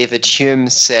philosopher David Hume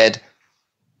said,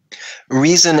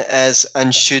 "Reason is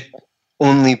and should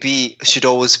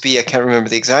always be, I can't remember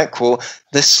the exact quote,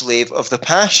 the slave of the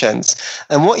passions."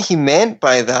 And what he meant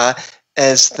by that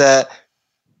is that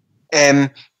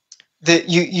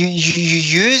you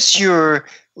use your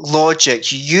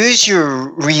logic, you use your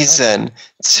reason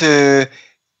to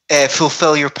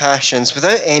fulfill your passions.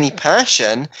 Without any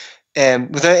passion,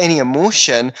 without any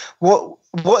emotion,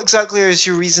 what exactly is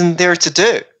your reason there to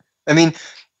do? I mean,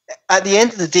 at the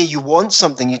end of the day, you want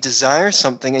something, you desire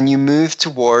something, and you move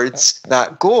towards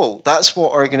that goal. That's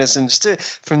what organisms do.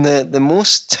 From the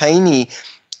most tiny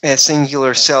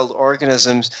singular-celled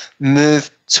organisms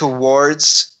move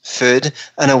towards food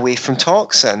and away from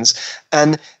toxins.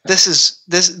 And what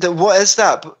is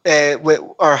that?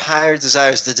 Our higher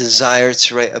desires, the desire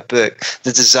to write a book,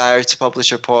 the desire to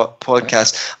publish a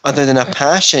podcast, other than a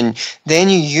passion, then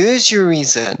you use your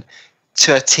reason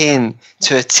to attain.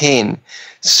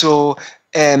 So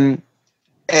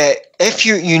if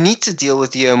you need to deal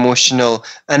with the emotional,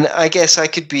 and I guess I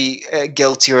could be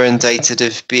guilty or indicted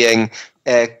of being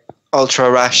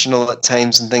ultra rational at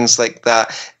times and things like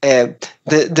that.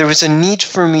 There was a need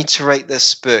for me to write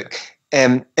this book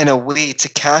in a way to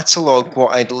catalogue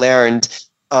what I'd learned,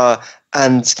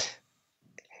 and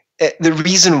the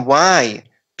reason why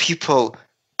people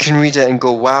can read it and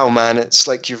go, wow, man, it's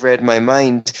like you've read my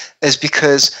mind, is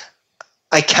because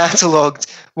I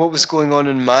catalogued what was going on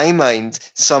in my mind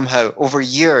somehow over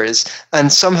years,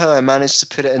 and somehow I managed to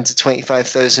put it into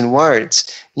 25,000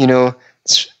 words.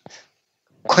 It's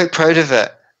quite proud of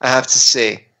it, I have to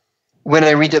say. When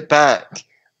I read it back,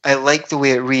 I like the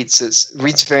way it reads. It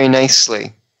reads very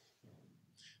nicely.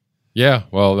 Yeah,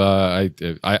 well,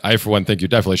 I for one think you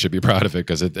definitely should be proud of it,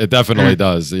 because it definitely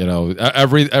does.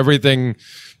 Everything,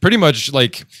 pretty much,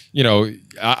 like,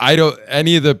 I don't,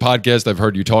 any of the podcasts I've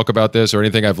heard you talk about this or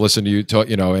anything I've listened to you talk,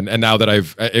 and now that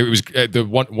it was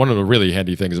one of the really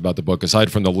handy things about the book,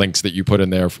 aside from the links that you put in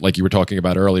there, like you were talking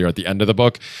about earlier at the end of the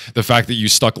book, the fact that you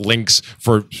stuck links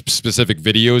for specific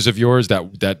videos of yours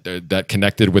that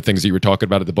connected with things that you were talking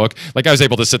about at the book. Like, I was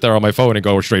able to sit there on my phone and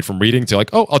go straight from reading to, like,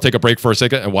 oh, I'll take a break for a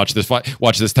second and watch this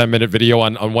 10-minute video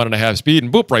on 1.5 speed,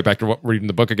 and boop, right back to reading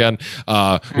the book again,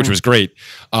 which was great.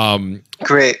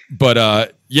 Great.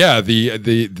 But yeah,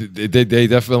 they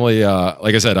definitely,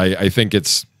 like I said, I think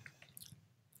it's,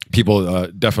 people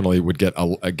definitely would get a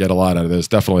lot out of this.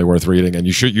 Definitely worth reading, and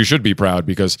you should be proud,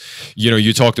 because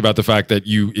you talked about the fact that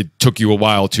it took you a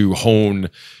while to hone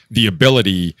the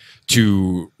ability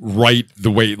to write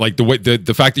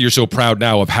the fact that you're so proud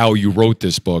now of how you wrote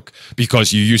this book,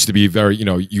 because you used to be very,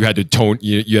 you had to tone,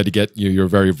 you had to get, you're a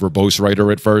very verbose writer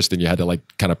at first, and you had to, like,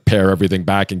 kind of pare everything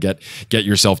back and get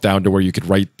yourself down to where you could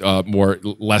write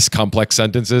less complex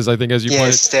sentences, I think, as you put it.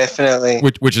 Yes, definitely.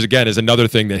 Which is, again, is another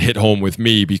thing that hit home with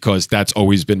me, because that's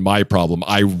always been my problem.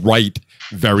 I write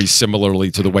very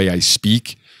similarly to the way I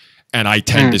speak. And I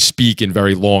tend to speak in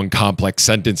very long, complex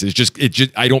sentences.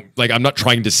 I don't, like, I'm not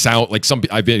trying to sound like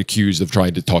I've been accused of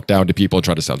trying to talk down to people and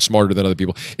try to sound smarter than other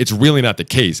people. It's really not the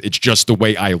case. It's just the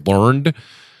way I learned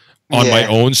on my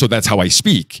own, so that's how I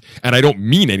speak, and I don't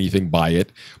mean anything by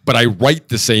it, but I write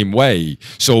the same way.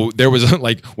 So there was,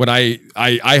 like, when I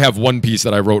have one piece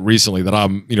that I wrote recently that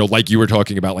I'm, like you were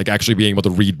talking about, like, actually being able to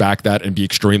read back that and be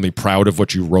extremely proud of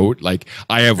what you wrote. Like,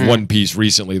 I have one piece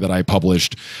recently that I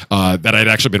published that I'd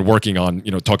actually been working on,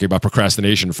 talking about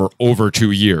procrastination for over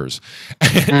 2 years,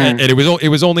 and it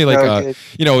was only like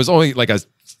it was only like a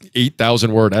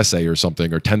 8,000 word essay or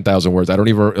something, or 10,000 words. I don't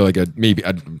even, like, maybe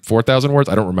 4,000 words.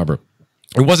 I don't remember.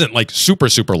 It wasn't like super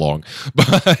long,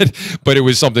 but it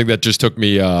was something that just took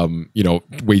me,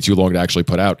 way too long to actually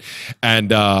put out. And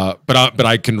but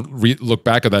I can look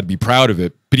back at that and be proud of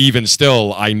it. But even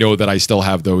still, I know that I still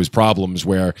have those problems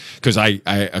where, because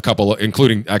a couple,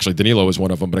 including actually Danilo is one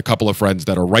of them, but a couple of friends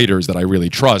that are writers that I really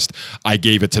trust, I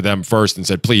gave it to them first and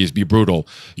said, please be brutal.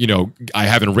 I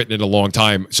haven't written in a long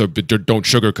time, so don't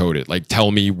sugarcoat it. Like,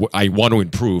 tell me, I want to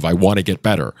improve. I want to get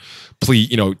better.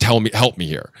 Please, tell me, help me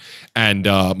here. And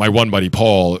my one buddy,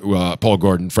 Paul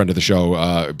Gordon, friend of the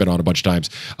show, been on a bunch of times,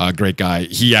 great guy.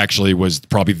 He actually was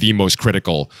probably the most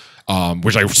critical,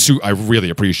 which I really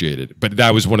appreciated. But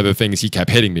that was one of the things he kept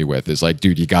hitting me with, is like,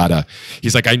 dude, you gotta,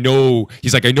 he's like, I know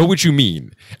what you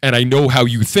mean, and I know how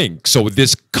you think. So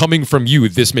this coming from you,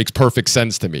 this makes perfect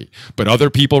sense to me. But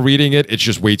other people reading it, it's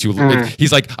just way too,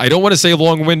 he's like, I don't want to say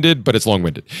long-winded, but it's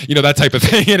long-winded. That type of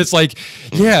thing. And it's like,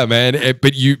 yeah, man.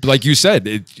 But you, like you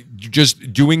said,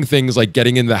 just doing things like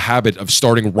getting in the habit of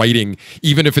starting writing,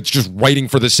 even if it's just writing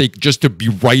for the sake, just to be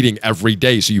writing every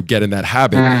day, so you get in that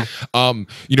habit.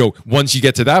 Once you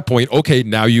get to that point, okay,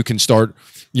 now you can start,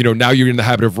 now you're in the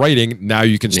habit of writing, now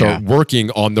you can start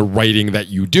working on the writing that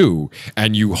you do,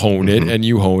 and you hone it, and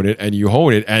you hone it, and you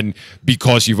hone it. And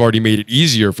because you've already made it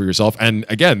easier for yourself, and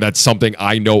again, that's something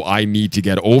I know I need to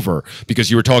get over,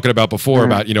 because you were talking about before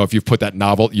about, if you've put that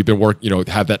novel, you've been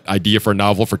have that idea for a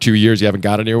novel for 2 years, you haven't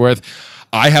got anywhere with.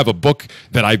 I have a book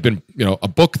that I've been, a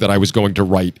book that I was going to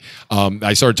write.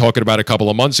 I started talking about it a couple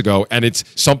of months ago, and it's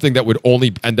something that would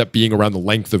only end up being around the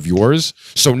length of yours.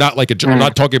 So not like I'm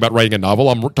not talking about writing a novel.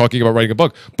 I'm talking about writing a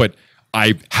book, but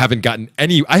I haven't gotten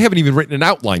I haven't even written an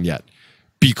outline yet.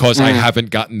 because I haven't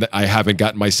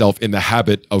gotten myself in the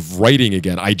habit of writing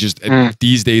again. I just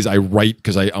these days I write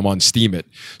because I'm on Steemit,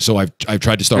 so I've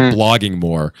tried to start blogging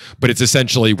more. But it's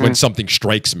essentially when something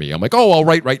strikes me, I'm like, oh, I'll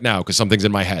write right now because something's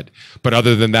in my head. But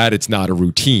other than that, it's not a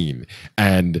routine.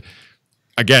 And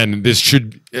again, this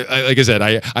should, like I said,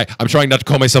 I'm trying not to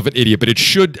call myself an idiot, but it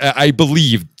should. I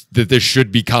believe that this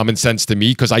should be common sense to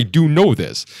me because I do know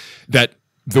this, that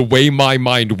the way my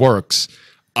mind works,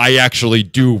 I actually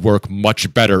do work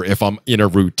much better if I'm in a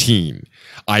routine.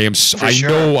 I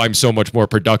know I'm so much more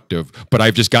productive, but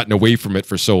I've just gotten away from it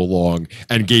for so long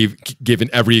and given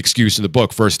every excuse in the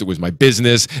book. First, it was my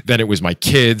business, then it was my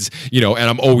kids, and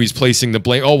I'm always placing the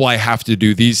blame. Oh, well, I have to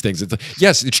do these things.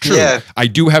 Yes, it's true. Yeah. I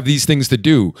do have these things to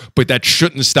do, but that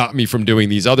shouldn't stop me from doing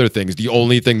these other things. The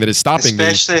only thing that is stopping me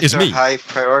is me. Especially if they're high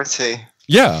priority.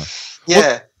 Yeah.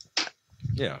 Yeah.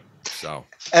 Yeah. So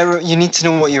you need to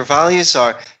know what your values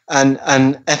are, and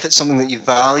if it's something that you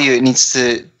value, it needs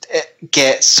to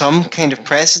get some kind of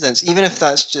precedence, even if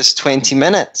that's just 20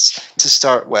 minutes to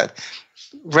start with.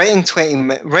 Writing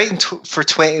for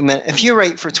 20 minutes. If you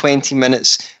write for 20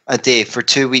 minutes a day for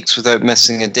 2 weeks without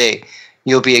missing a day,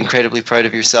 you'll be incredibly proud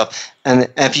of yourself. And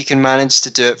if you can manage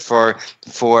to do it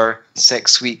for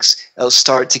 6 weeks, it'll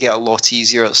start to get a lot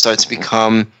easier. It'll start to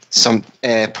become some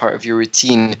part of your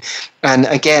routine. And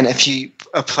again, if you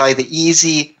apply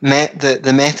the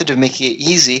method of making it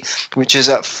easy, which is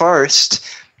at first,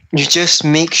 you just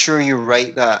make sure you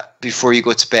write that before you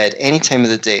go to bed, any time of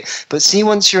the day. But see,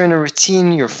 once you're in a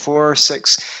routine, you're 4,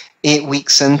 6, 8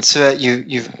 weeks into it,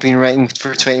 you've been writing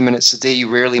for 20 minutes a day, you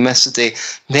rarely miss a day,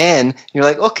 then you're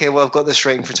like, okay, well, I've got this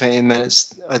writing for 20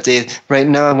 minutes a day. Right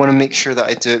now, I want to make sure that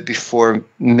I do it before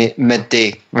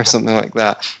midday or something like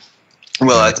that.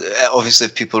 Well, obviously,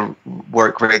 if people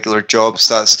work regular jobs,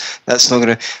 that's not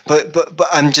going to. But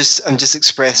I'm just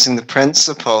expressing the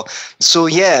principle. So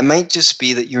yeah, it might just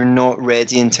be that you're not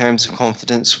ready in terms of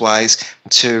confidence-wise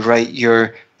to write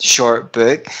your short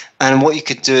book. And what you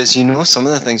could do is, some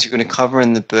of the things you're going to cover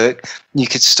in the book. You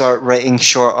could start writing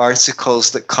short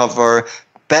articles that cover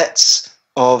bits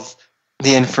of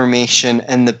the information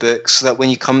in the book, so that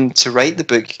when you come to write the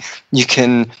book, you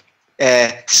can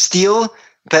steal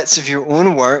bits of your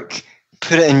own work,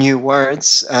 put it in new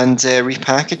words, and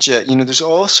repackage it. There's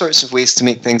all sorts of ways to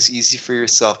make things easy for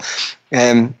yourself,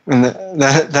 and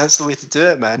that's the way to do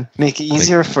it, man. Make it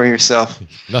easier for yourself.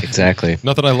 Exactly.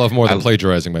 Nothing I love more than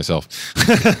plagiarizing myself.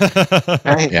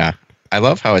 Right. Yeah. I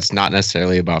love how it's not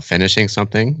necessarily about finishing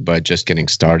something, but just getting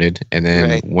started. And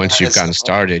then once you've gotten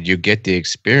started, you get the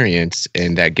experience,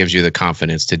 and that gives you the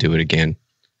confidence to do it again.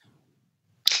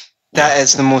 That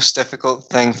is the most difficult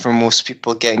thing for most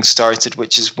people getting started,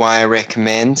 which is why I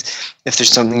recommend, if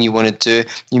there's something you want to do,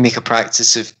 you make a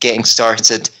practice of getting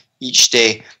started each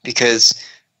day, because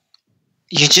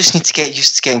you just need to get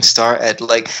used to getting started.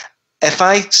 Like, if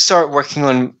I start working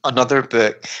on another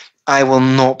book, I will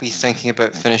not be thinking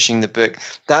about finishing the book.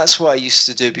 That's what I used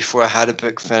to do before I had a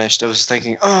book finished. I was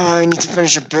thinking, oh, I need to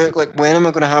finish a book. Like, when am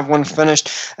I going to have one finished?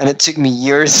 And it took me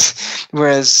years.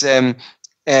 Whereas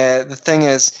the thing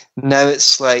is, now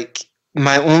it's like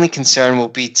my only concern will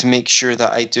be to make sure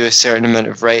that I do a certain amount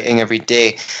of writing every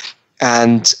day,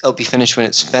 and it'll be finished when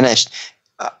it's finished.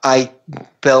 I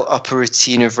built up a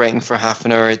routine of writing for half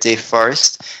an hour a day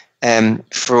first,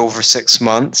 for over 6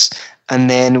 months. And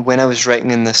then when I was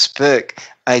writing in this book,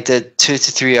 I did 2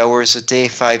 to 3 hours a day,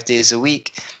 5 days a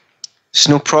week. It's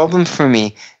no problem for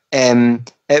me.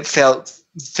 It felt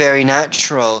very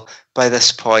natural by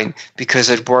this point, because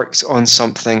I'd worked on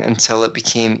something until it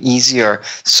became easier.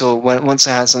 So once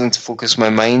I had something to focus my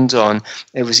mind on,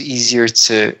 it was easier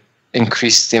to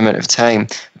increase the amount of time.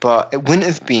 But it wouldn't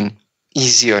have been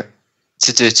easier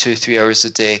to do 2 or 3 hours a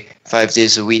day, 5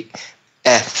 days a week,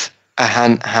 if I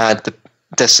hadn't had the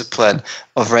discipline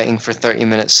of writing for 30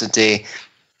 minutes a day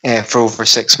for over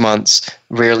 6 months,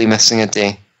 rarely missing a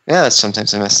day. Yeah,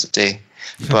 sometimes I missed a day,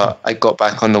 but I got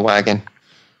back on the wagon.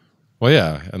 Well,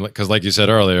 yeah, and because like you said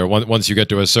earlier, once you get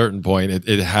to a certain point,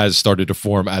 it has started to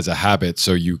form as a habit.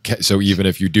 So so even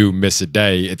if you do miss a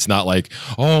day, it's not like,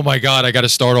 oh my God, I got to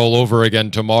start all over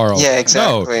again tomorrow. Yeah,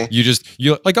 exactly. No,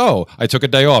 you like, oh, I took a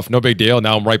day off, no big deal.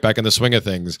 Now I'm right back in the swing of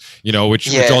things.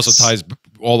 Which also ties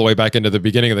all the way back into the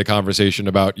beginning of the conversation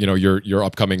about your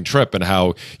upcoming trip, and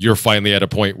how you're finally at a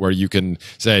point where you can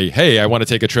say, hey, I want to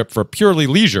take a trip for purely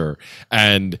leisure,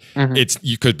 and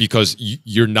because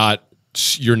you're not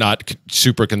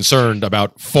super concerned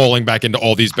about falling back into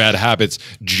all these bad habits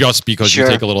just because you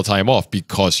take a little time off,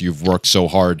 because you've worked so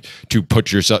hard to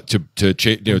put yourself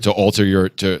to alter your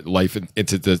life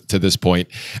into to this point,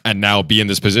 and now be in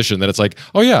this position that it's like,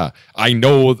 oh yeah, I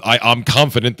know I'm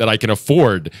confident that I can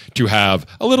afford to have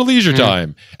a little leisure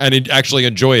time and actually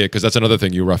enjoy it, because that's another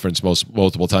thing you reference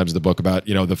multiple times in the book about,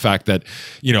 the fact that,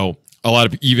 a lot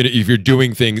of, even if you're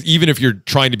doing things, even if you're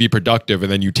trying to be productive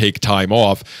and then you take time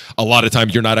off, a lot of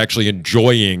times you're not actually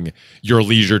enjoying your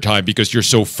leisure time because you're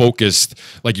so focused,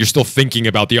 like you're still thinking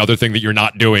about the other thing that you're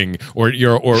not doing or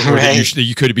that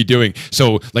you could be doing.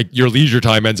 So like your leisure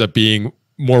time ends up being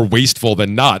more wasteful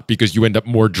than not, because you end up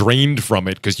more drained from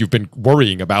it because you've been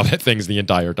worrying about things the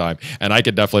entire time. And I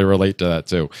can definitely relate to that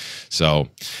too. So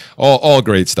all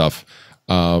great stuff.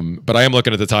 But I am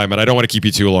looking at the time, and I don't want to keep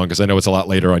you too long because I know it's a lot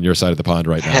later on your side of the pond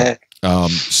right now.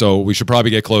 So we should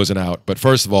probably get closing out. But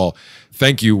first of all,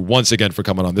 thank you once again for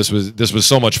coming on. This was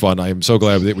so much fun. I am so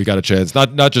glad that we got a chance,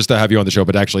 not just to have you on the show,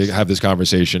 but actually have this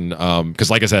conversation. Because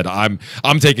like I said, I'm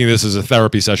taking this as a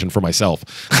therapy session for myself,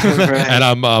 and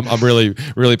I'm really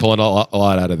pulling a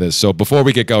lot out of this. So before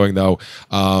we get going, though,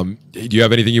 do you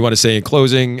have anything you want to say in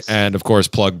closing? And of course,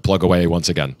 plug away once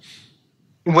again.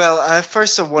 Well,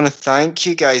 first I want to thank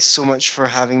you guys so much for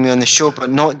having me on the show,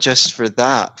 but not just for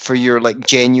that, for your like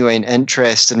genuine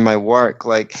interest in my work.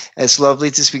 Like, it's lovely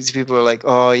to speak to people who are like,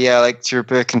 oh yeah, I liked your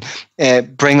book,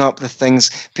 and bring up the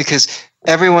things, because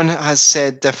everyone has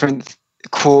said different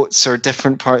quotes or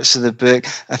different parts of the book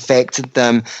affected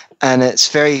them, and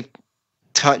it's very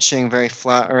touching, very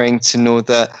flattering to know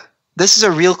that this is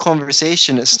a real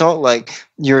conversation. It's not like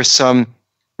you're some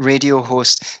radio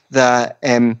host that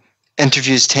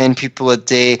interviews 10 people a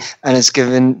day and has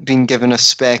been given a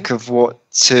spec of what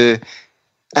to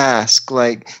ask.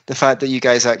 Like, the fact that you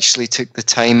guys actually took the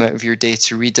time out of your day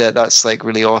to read it, that's like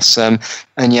really awesome,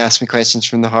 and you asked me questions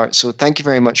from the heart, so thank you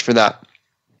very much for that.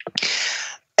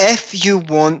 If you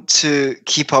want to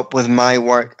keep up with my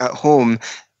work at home,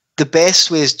 the best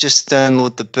way is just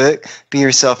download the book,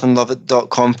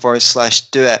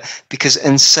 beyourselfandloveit.com/do-it, because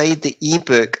inside the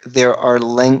ebook there are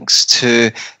links to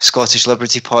Scottish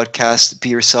Liberty Podcast, Be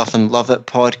Yourself and Love It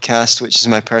podcast, which is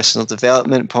my personal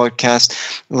development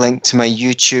podcast, link to my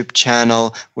YouTube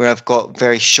channel where I've got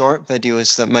very short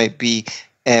videos that might be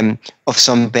of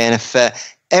some benefit.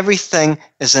 Everything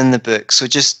is in the book. So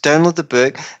just download the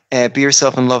book,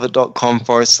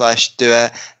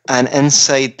 beyourselfandloveit.com/do-it, and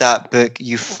inside that book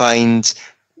you find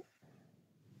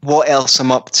what else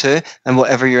I'm up to, and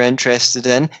whatever you're interested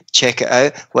in, check it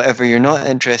out. Whatever you're not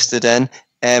interested in,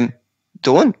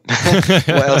 don't. What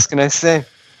else can I say?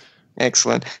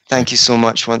 Excellent. Thank you so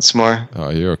much once more. Oh,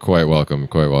 you're quite welcome.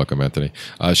 Quite welcome, Anthony.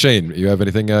 Shane, you have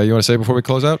anything you want to say before we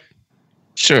close out?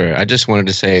 Sure. I just wanted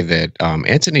to say that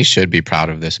Antony should be proud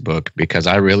of this book, because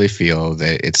I really feel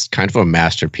that it's kind of a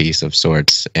masterpiece of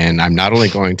sorts. And I'm not only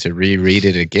going to reread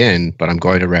it again, but I'm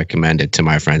going to recommend it to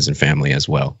my friends and family as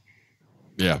well.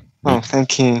 Yeah. Oh,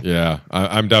 thank you. Yeah,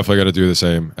 I'm definitely going to do the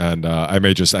same. And I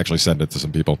may just actually send it to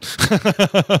some people.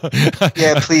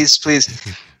 Yeah, please.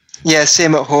 Yeah,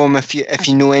 same at home. If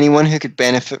you know anyone who could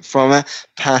benefit from it,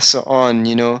 pass it on.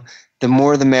 The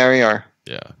more the merrier.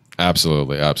 Yeah.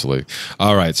 Absolutely.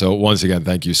 All right. So once again,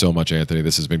 thank you so much, Anthony.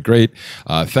 This has been great.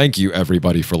 Thank you,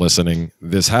 everybody, for listening.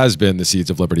 This has been the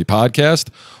Seeds of Liberty podcast.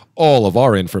 All of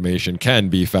our information can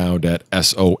be found at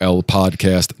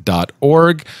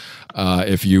solpodcast.org.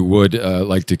 If you would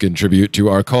like to contribute to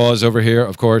our cause over here,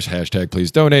 of course,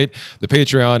 #please donate. The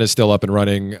Patreon is still up and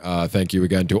running. Thank you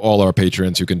again to all our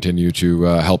patrons who continue to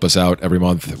help us out every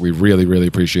month. We really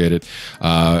appreciate it.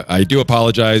 I do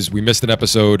apologize. We missed an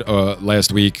episode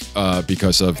last week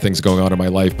because of things going on in my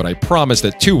life, but I promise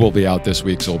that 2 will be out this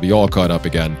week, so we'll be all caught up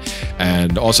again.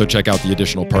 And also check out the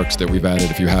additional perks that we've added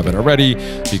if you haven't already,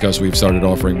 because we've started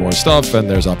offering more stuff, and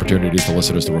there's opportunities for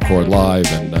listeners to record live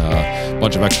and a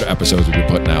bunch of extra episodes we've been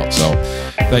putting out. So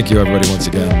thank you, everybody, once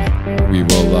again. We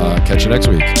will catch you next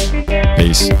week.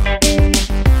 Peace.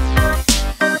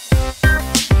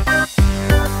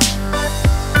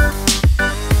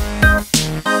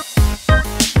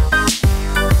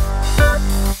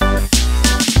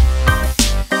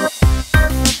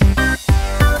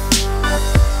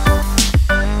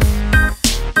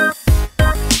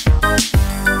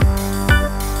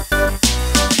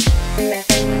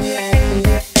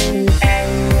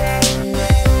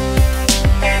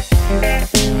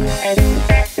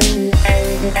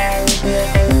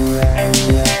 Yeah.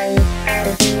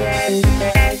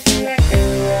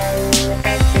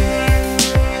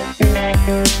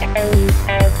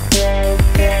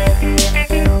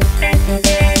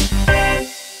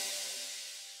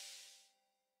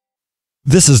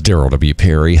 This is Daryl W.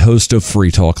 Perry, host of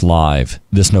Free Talk Live.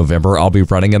 This November, I'll be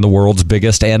running in the world's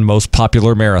biggest and most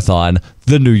popular marathon,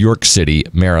 the New York City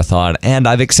Marathon, and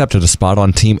I've accepted a spot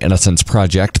on Team Innocence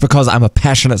Project because I'm a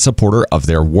passionate supporter of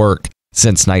their work.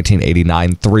 Since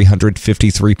 1989,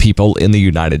 353 people in the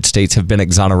United States have been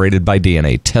exonerated by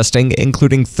DNA testing,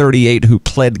 including 38 who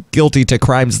pled guilty to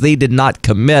crimes they did not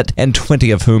commit, and 20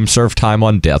 of whom served time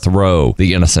on death row.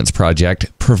 The Innocence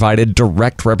Project provided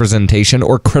direct representation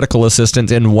or critical assistance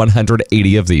in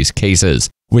 180 of these cases.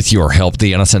 With your help,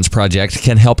 the Innocence Project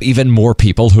can help even more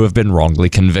people who have been wrongly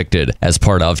convicted. As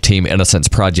part of Team Innocence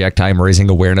Project, I am raising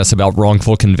awareness about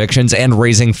wrongful convictions and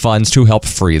raising funds to help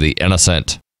free the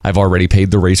innocent. I've already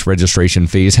paid the race registration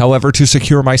fees. However, to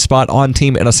secure my spot on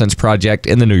Team Innocence Project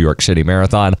in the New York City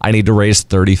Marathon, I need to raise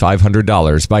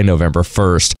 $3,500 by November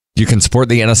 1st. You can support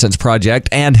the Innocence Project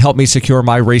and help me secure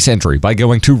my race entry by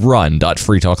going to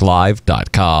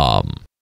run.freetalklive.com.